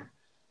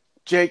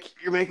 Jake,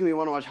 you're making me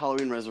want to watch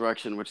Halloween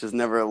Resurrection, which is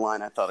never a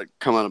line I thought would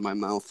come out of my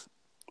mouth.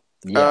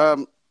 Yeah.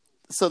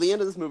 So the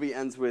end of this movie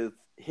ends with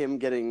him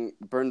getting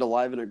burned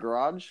alive in a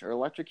garage or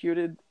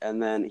electrocuted,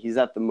 and then he's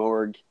at the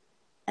morgue,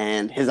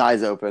 and his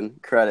eyes open,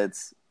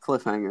 credits,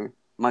 cliffhanger,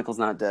 Michael's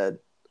not dead.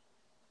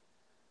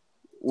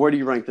 Where do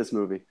you rank this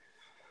movie?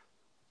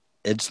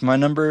 It's my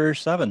number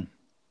 7.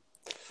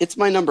 It's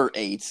my number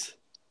 8.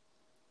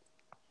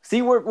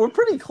 See, we're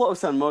pretty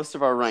close on most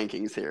of our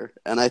rankings here,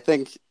 and I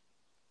think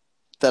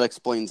that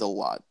explains a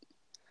lot.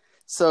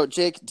 So,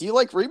 Jake, do you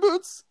like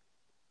reboots?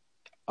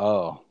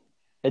 Oh,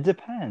 it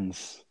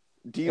depends.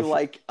 Do you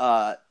like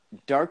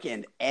dark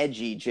and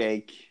edgy,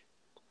 Jake?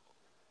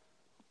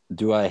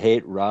 Do I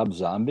hate Rob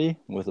Zombie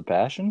with a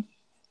passion?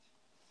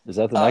 Is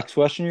that the next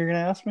question you're going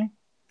to ask me?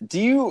 Do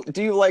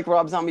you like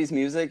Rob Zombie's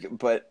music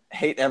but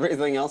hate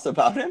everything else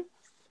about him?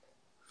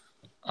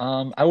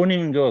 I wouldn't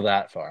even go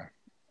that far.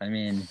 I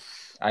mean,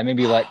 I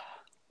maybe like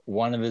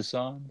one of his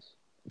songs.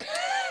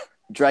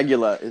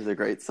 Dragula is a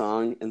great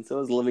song, and so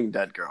is Living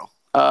Dead Girl.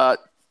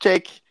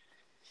 Jake,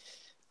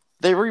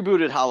 they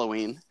rebooted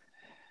Halloween,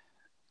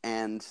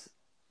 and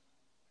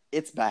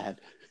it's bad.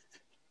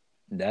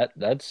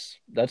 That's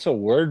a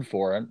word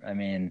for it. I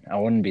mean, I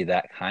wouldn't be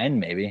that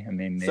kind, maybe. I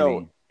mean, maybe.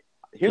 So,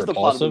 here's repulsive. The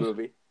plot of the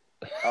movie.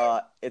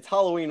 It's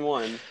Halloween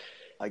 1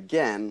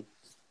 again,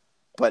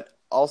 but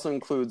also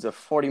includes a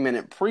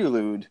 40-minute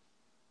prelude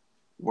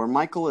where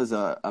Michael is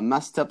a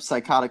messed up,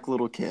 psychotic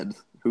little kid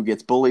who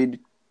gets bullied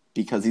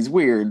because he's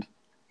weird,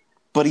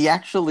 but he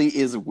actually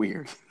is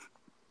weird.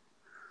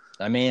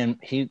 I mean,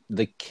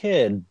 the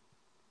kid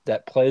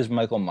that plays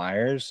Michael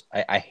Myers,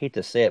 I hate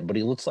to say it, but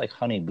he looks like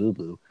Honey Boo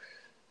Boo.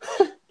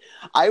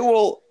 I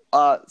will.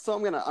 So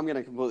I'm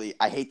gonna completely.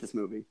 I hate this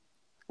movie.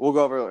 We'll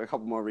go over a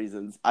couple more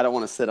reasons. I don't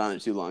want to sit on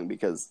it too long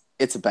because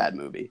it's a bad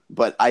movie.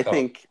 But I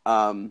think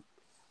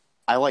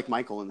I like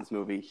Michael in this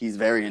movie. He's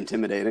very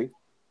intimidating.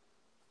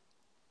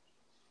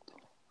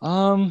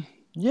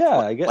 Yeah,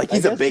 I guess. Like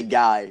he's a big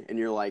guy, and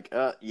you're like,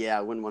 yeah,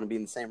 I wouldn't want to be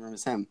in the same room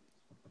as him.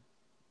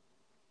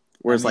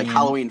 Whereas like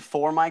Halloween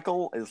 4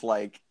 Michael is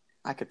like,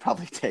 I could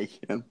probably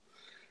take him.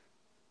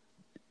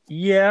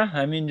 Yeah,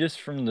 I mean, just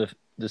from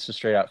this is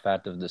straight out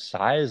fact of the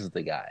size of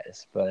the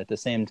guys, but at the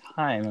same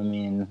time, I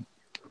mean,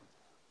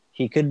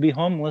 he could be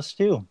homeless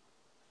too.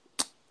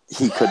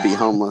 He could be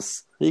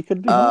homeless. He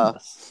could be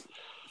homeless.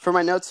 For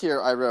my notes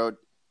here, I wrote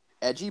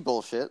edgy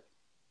bullshit.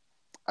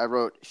 I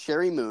wrote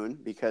Sherry Moon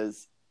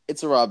because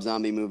it's a Rob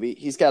Zombie movie.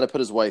 He's got to put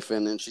his wife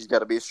in, and she's got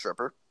to be a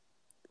stripper.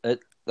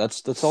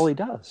 That's all he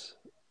does.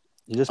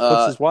 He just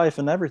puts his wife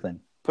in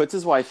everything. Puts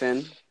his wife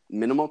in,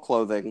 minimal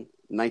clothing,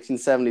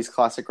 1970s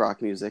classic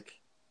rock music,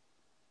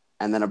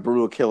 and then a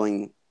brutal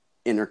killing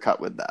intercut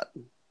with that.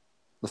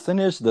 The thing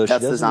is, though, she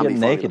doesn't get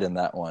naked formula. in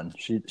that one.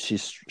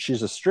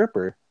 She's a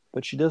stripper,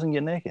 but she doesn't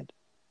get naked,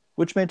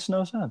 which makes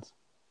no sense.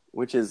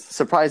 Which is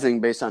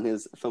surprising based on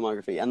his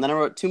filmography. And then I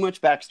wrote too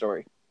much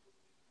backstory.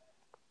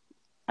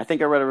 I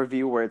think I read a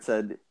review where it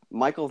said,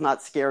 Michael's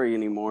not scary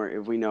anymore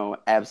if we know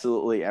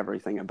absolutely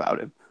everything about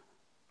him.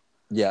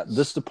 Yeah,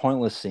 just the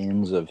pointless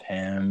scenes of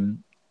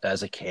him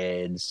as a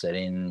kid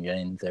sitting,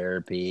 getting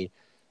therapy.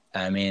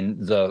 I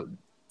mean, the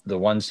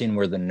one scene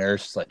where the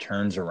nurse like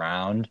turns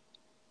around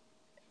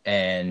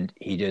and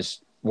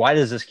why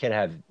does this kid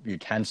have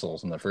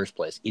utensils in the first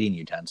place? Eating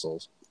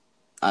utensils.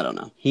 I don't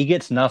know. He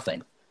gets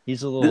nothing.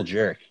 He's a little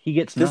jerk. He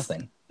gets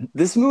nothing.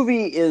 This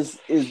movie is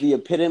the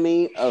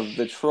epitome of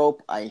the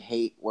trope I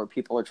hate where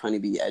people are trying to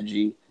be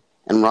edgy.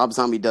 And Rob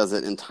Zombie does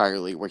it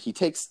entirely where he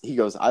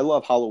goes, I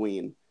love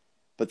Halloween.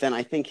 But then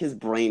I think his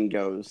brain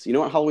goes, you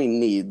know what Halloween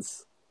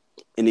needs?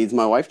 It needs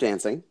my wife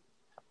dancing.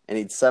 It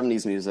needs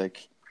 70s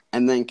music.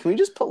 And then can we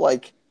just put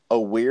like a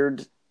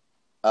weird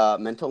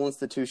mental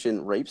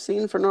institution rape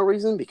scene for no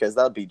reason? Because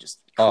that would be just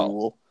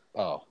cool.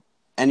 Oh.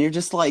 And you're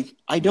just like,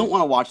 I don't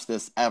want to watch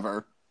this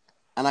ever.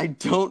 And I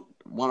don't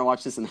want to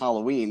watch this in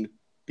Halloween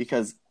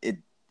because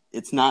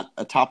it's not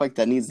a topic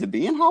that needs to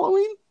be in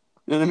Halloween.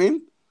 You know what I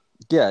mean?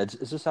 Yeah,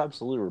 it's just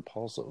absolutely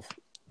repulsive.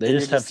 They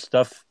just have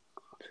stuff.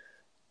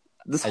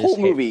 This whole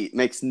movie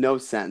makes no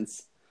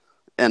sense,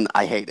 and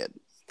I hate it.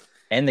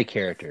 And the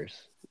characters.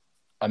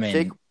 I mean,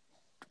 Jake,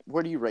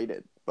 where do you rate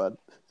it, bud?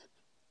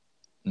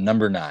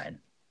 Number 9.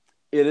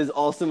 It is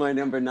also my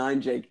number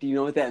 9, Jake. Do you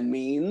know what that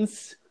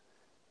means?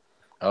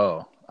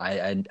 Oh,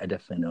 I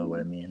definitely know what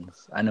it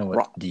means. I know what.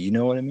 Ro- Do you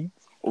know what it means?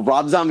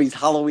 Rob Zombie's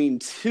Halloween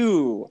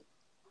 2.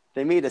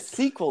 They made a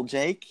sequel,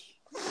 Jake.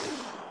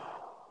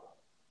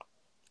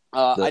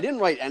 I didn't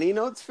write any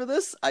notes for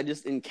this. I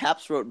just in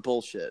caps wrote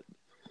bullshit.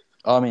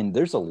 Oh, I mean,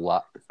 there's a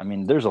lot. I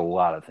mean, there's a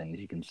lot of things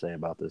you can say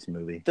about this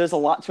movie. There's a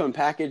lot to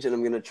unpackage, and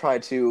I'm going to try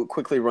to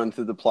quickly run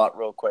through the plot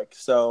real quick.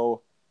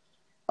 So,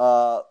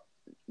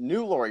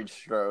 new Laurie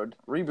Strode,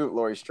 reboot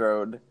Laurie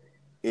Strode,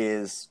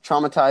 is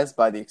traumatized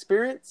by the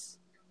experience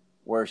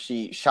where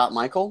she shot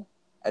Michael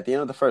at the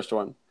end of the first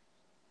one.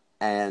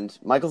 And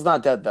Michael's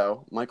not dead,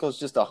 though. Michael's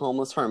just a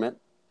homeless hermit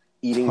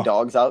eating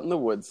dogs out in the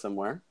woods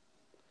somewhere.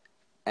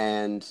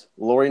 And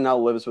Laurie now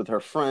lives with her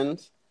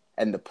friend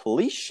and the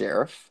police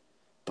sheriff,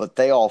 but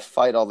they all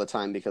fight all the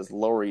time because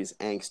Laurie's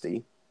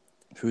angsty.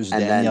 Who's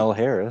Danielle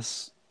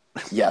Harris?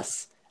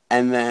 Yes.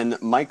 And then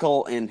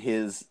Michael in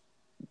his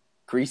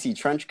greasy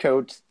trench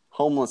coat,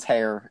 homeless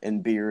hair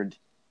and beard,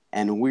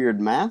 and weird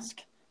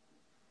mask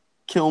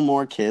kill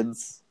more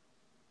kids.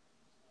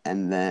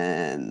 And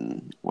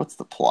then, what's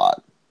the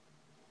plot?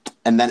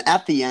 And then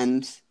at the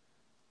end,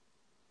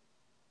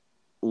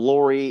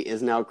 Laurie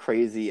is now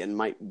crazy and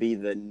might be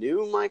the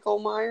new Michael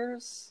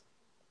Myers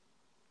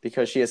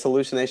because she has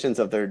hallucinations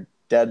of their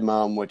dead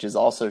mom, which is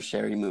also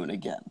Sherry Moon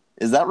again.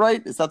 Is that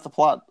right? Is that the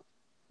plot?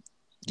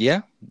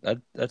 Yeah,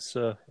 that's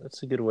a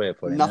good way of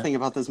putting it. Nothing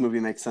about this movie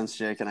makes sense,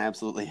 Jake, and I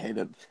absolutely hate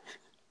it.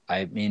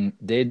 I mean,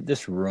 they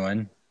just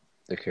ruin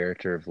the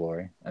character of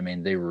Laurie. I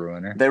mean, they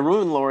ruin her. They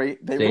ruin Laurie.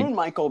 They ruin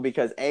Michael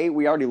because, A,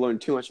 we already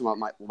learned too much about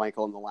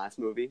Michael in the last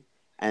movie.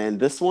 And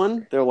this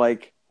one, they're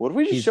like, what did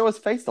we just show his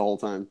face the whole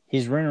time?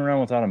 He's running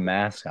around without a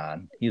mask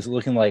on. He's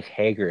looking like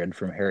Hagrid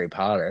from Harry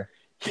Potter.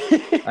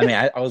 I mean,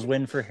 I was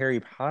waiting for Harry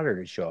Potter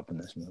to show up in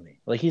this movie.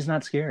 Like, he's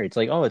not scary. It's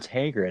like, oh, it's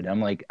Hagrid.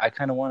 I'm like, I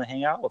kind of want to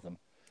hang out with him.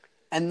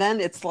 And then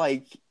it's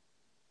like,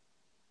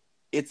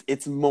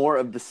 it's more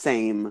of the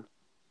same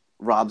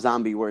Rob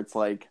Zombie where it's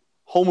like,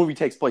 whole movie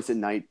takes place at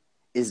night.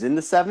 Is it in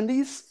the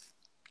 70s?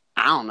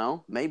 I don't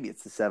know. Maybe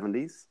it's the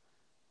 70s.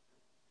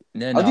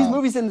 No. Are these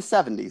movies in the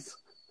 70s?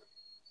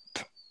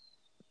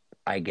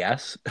 I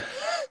guess.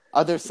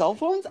 Are there cell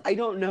phones? I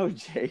don't know,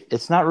 Jay.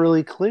 It's not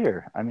really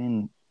clear. I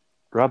mean,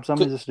 Rob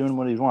Zombie's just doing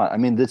what he wants. I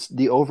mean, this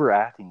the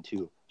overacting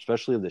too,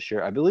 especially of the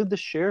sheriff. I believe the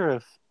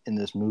sheriff in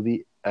this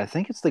movie, I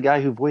think it's the guy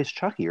who voiced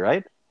Chucky,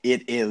 right?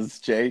 It is,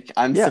 Jake.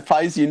 I'm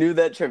surprised you knew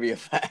that trivia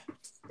fact.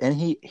 And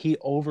he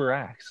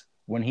overacts.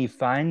 When he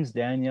finds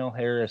Danielle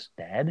Harris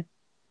dead,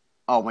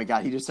 oh my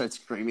God, he just starts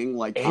screaming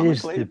like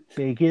comically. It is the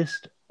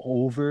biggest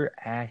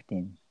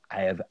overacting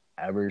I have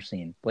ever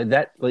seen. Like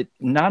that, like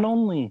not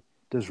only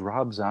does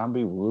Rob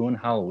Zombie ruin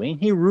Halloween,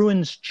 he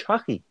ruins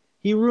Chucky.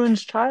 He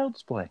ruins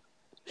Child's Play.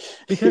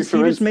 Because he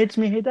just makes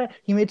me hate that.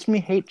 He makes me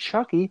hate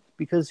Chucky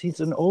because he's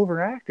an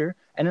overactor.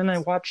 And then I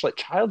watch like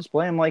Child's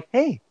Play. I'm like,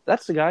 hey,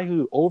 that's the guy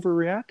who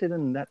overreacted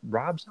in that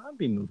Rob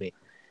Zombie movie.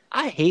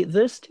 I hate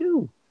this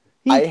too.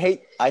 I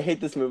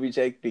hate this movie,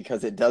 Jake,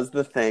 because it does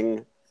the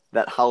thing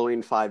that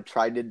Halloween 5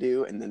 tried to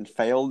do and then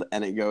failed.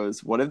 And it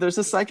goes, what if there's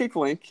a psychic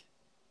link?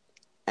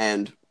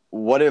 And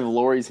what if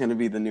Laurie's going to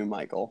be the new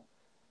Michael?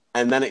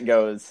 And then it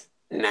goes,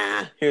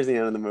 nah, here's the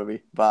end of the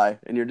movie. Bye.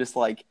 And you're just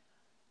like,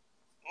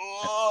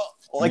 oh.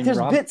 Like, there's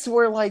bits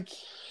where, like,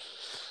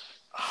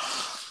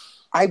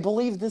 I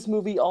believe this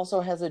movie also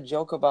has a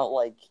joke about,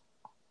 like,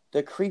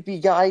 the creepy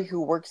guy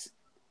who works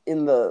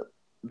in the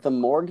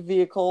morgue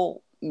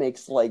vehicle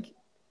makes, like,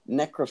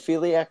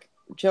 necrophiliac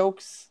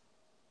jokes.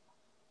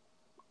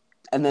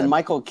 And then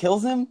Michael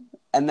kills him.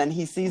 And then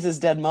he sees his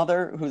dead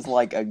mother, who's,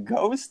 like, a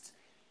ghost.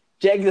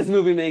 Jake, this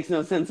movie makes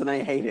no sense, and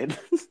I hate it.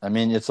 I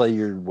mean, it's like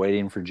you're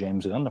waiting for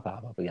James Gunn to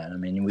pop up again. I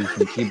mean, we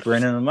can keep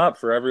bringing him up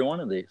for every one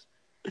of these.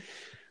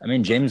 I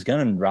mean, James Gunn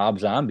and Rob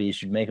Zombie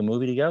should make a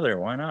movie together.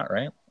 Why not,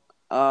 right?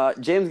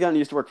 James Gunn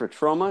used to work for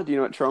Troma. Do you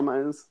know what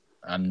Troma is?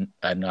 I'm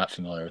not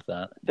familiar with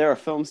that. They're a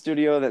film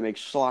studio that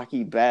makes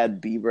schlocky,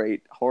 bad,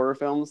 B-rate horror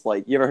films.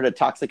 Like, you ever heard of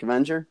Toxic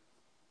Avenger?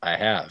 I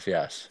have,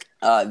 yes.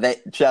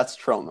 That's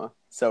Troma.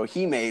 So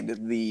he made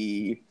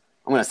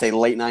I'm going to say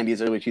late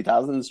 90s, early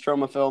 2000s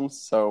Troma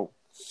films. So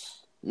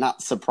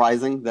not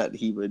surprising that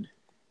he would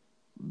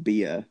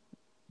be a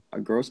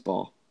gross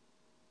ball.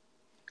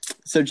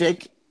 So,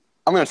 Jake,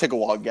 I'm going to take a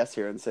wild guess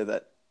here and say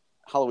that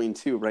Halloween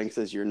 2 ranks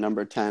as your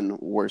number 10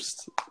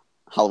 worst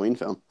Halloween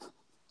film.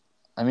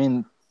 I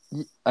mean,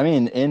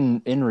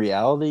 in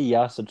reality,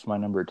 yes, it's my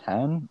number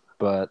 10.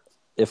 But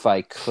if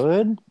I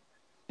could,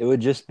 it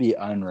would just be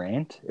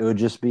unranked. It would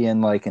just be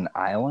in like an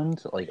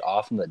island, like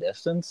off in the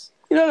distance.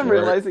 You know what I'm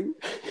realizing?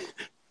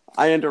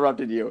 I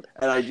interrupted you,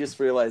 and I just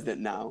realized it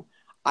now.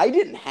 I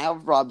didn't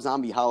have Rob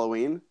Zombie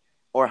Halloween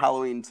or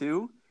Halloween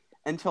 2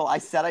 until I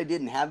said I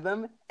didn't have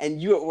them,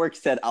 and you at work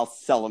said, I'll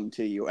sell them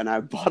to you, and I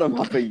bought them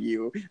off of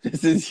you.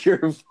 This is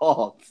your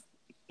fault.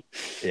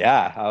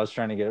 Yeah, I was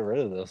trying to get rid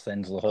of those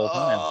things the whole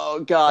time.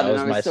 Oh, God, that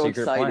was and I was so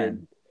excited.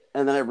 Plan.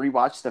 And then I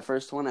rewatched the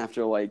first one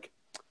after, like,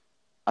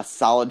 a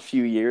solid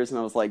few years, and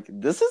I was like,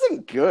 this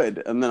isn't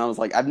good. And then I was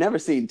like, I've never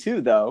seen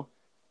 2, though.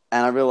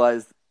 And I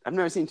realized I've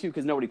never seen 2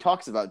 because nobody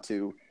talks about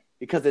 2.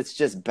 because it's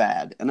just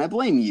bad, and I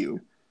blame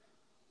you.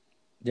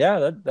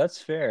 Yeah,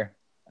 that's fair.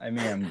 I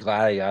mean, I'm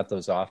glad I got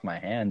those off my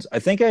hands. I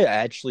think I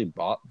actually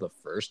bought the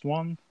first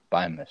one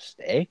by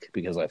mistake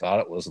because I thought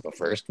it was the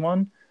first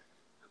one.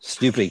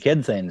 Stupid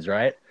kid things,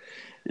 right?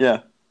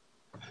 Yeah.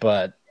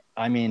 But,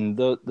 I mean,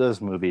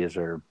 those movies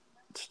are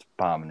just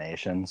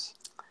abominations.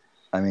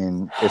 I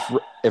mean,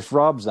 if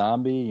Rob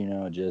Zombie,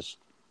 just,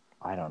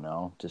 I don't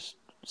know, just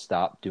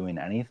stopped doing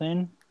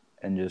anything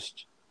and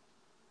just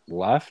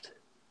left,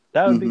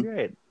 that would be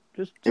great.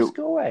 Just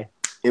go away.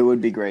 It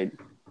would be great.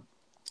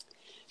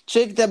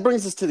 Jake, that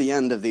brings us to the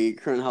end of the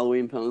current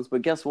Halloween films,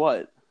 but guess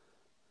what?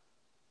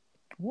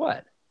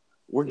 What?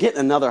 We're getting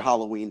another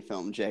Halloween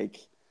film, Jake.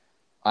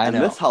 I know.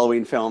 And this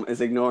Halloween film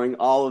is ignoring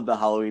all of the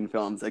Halloween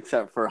films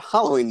except for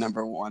Halloween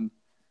 #1.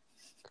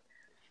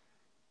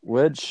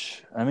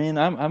 Which, I mean,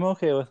 I'm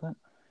okay with it.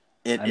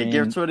 It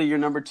gets rid of your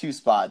 #2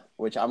 spot,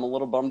 which I'm a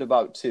little bummed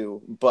about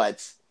too.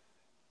 But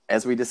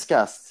as we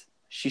discussed,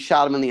 she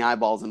shot him in the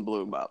eyeballs and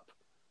blew him up.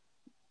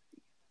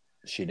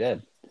 She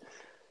did.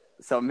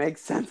 So it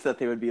makes sense that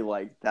they would be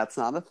like, that's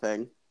not a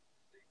thing.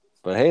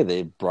 But hey,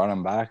 they brought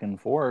him back in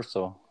 4,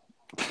 so.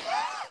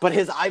 But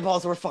his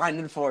eyeballs were fine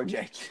in 4,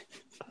 Jake.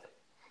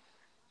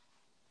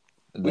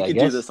 We could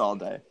do this all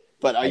day.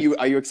 But are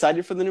you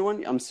excited for the new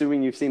one? I'm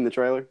assuming you've seen the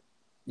trailer.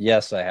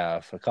 Yes, I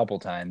have a couple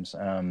times.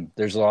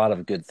 There's a lot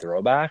of good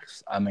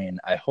throwbacks. I mean,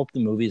 I hope the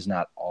movie's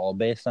not all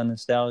based on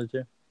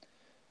nostalgia.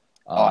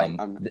 I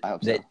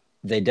hope so.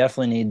 They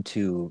definitely need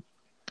to,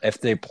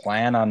 if they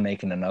plan on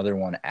making another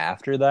one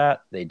after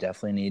that, they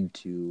definitely need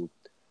to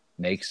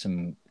make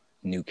some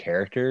new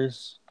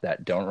characters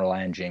that don't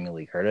rely on Jamie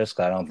Lee Curtis.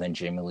 'Cause I don't think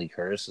Jamie Lee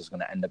Curtis is going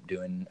to end up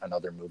doing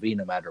another movie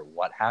no matter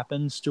what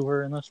happens to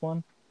her in this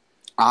one.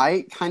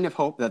 I kind of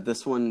hope that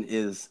this one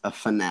is a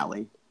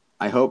finale.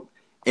 I hope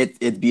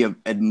it'd be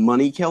a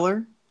money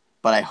killer,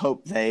 but I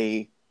hope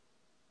they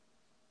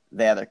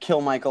either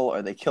kill Michael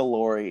or they kill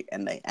Laurie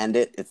and they end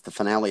it. It's the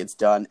finale. It's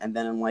done. And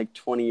then in like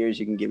 20 years,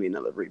 you can give me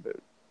another reboot.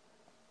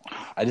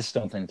 I just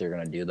don't think they're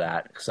going to do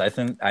that because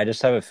I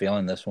just have a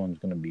feeling this one's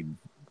going to be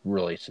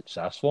really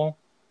successful.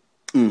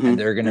 Mm-hmm. And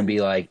they're going to be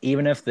like,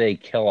 even if they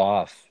kill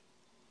off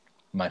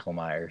Michael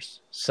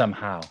Myers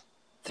somehow,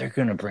 they're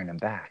going to bring him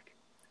back.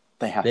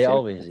 They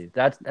always do.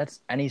 That's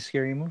any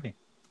scary movie.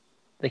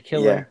 The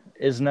killer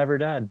is never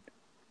dead,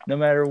 no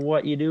matter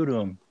what you do to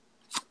him.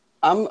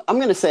 I'm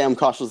going to say I'm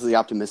cautiously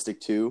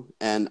optimistic too,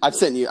 and I've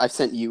sent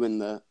you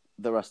and the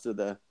rest of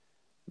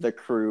the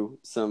crew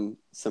some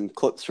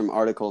clips from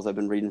articles I've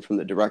been reading from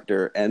the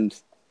director, and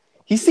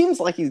he seems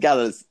like he's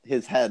got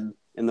his head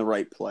in the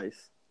right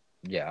place.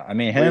 Yeah, I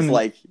mean,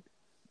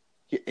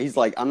 he's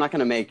like, I'm not going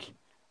to make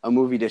a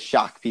movie to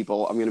shock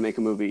people. I'm going to make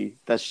a movie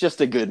that's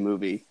just a good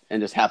movie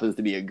and just happens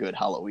to be a good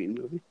Halloween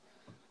movie.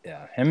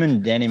 Yeah, him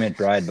and Danny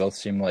McBride both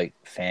seem like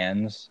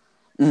fans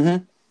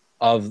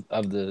of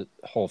the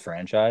whole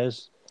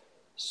franchise.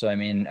 So, I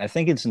mean, I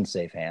think it's in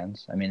safe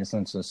hands. I mean,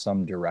 since there's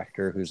some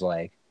director who's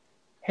like,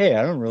 hey,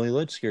 I don't really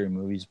like scary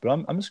movies, but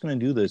I'm just going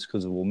to do this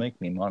because it will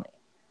make me money.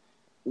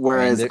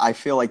 Whereas I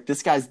feel like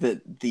this guy's the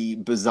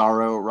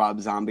bizarro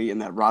Rob Zombie,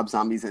 and that Rob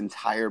Zombie's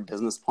entire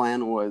business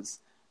plan was,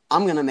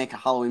 I'm going to make a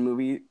Halloween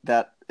movie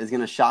that is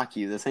going to shock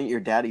you. This ain't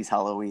your daddy's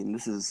Halloween.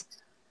 This is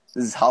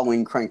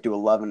Halloween cranked to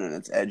 11, and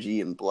it's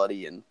edgy and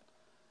bloody. And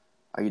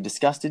are you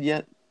disgusted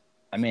yet?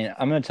 I mean,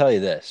 I'm going to tell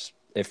you this.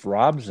 If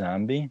Rob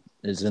Zombie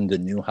is in the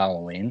new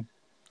Halloween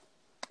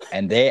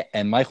and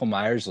Michael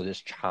Myers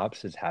just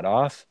chops his head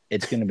off,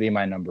 it's going to be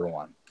my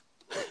 #1.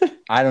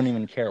 I don't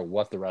even care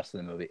what the rest of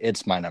the movie.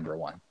 It's my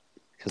 #1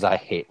 because I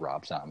hate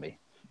Rob Zombie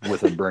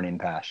with a burning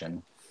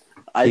passion.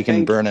 He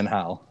can burn in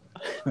hell.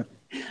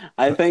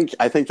 I think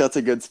that's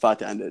a good spot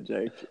to end it,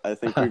 Jake. I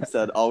think we've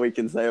said all we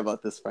can say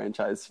about this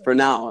franchise for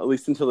now, at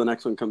least until the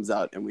next one comes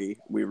out and we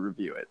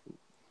review it.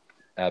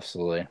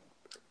 Absolutely.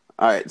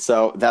 All right,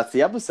 so that's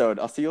the episode.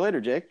 I'll see you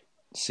later, Jake.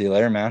 See you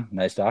later, man.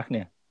 Nice talking to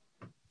you.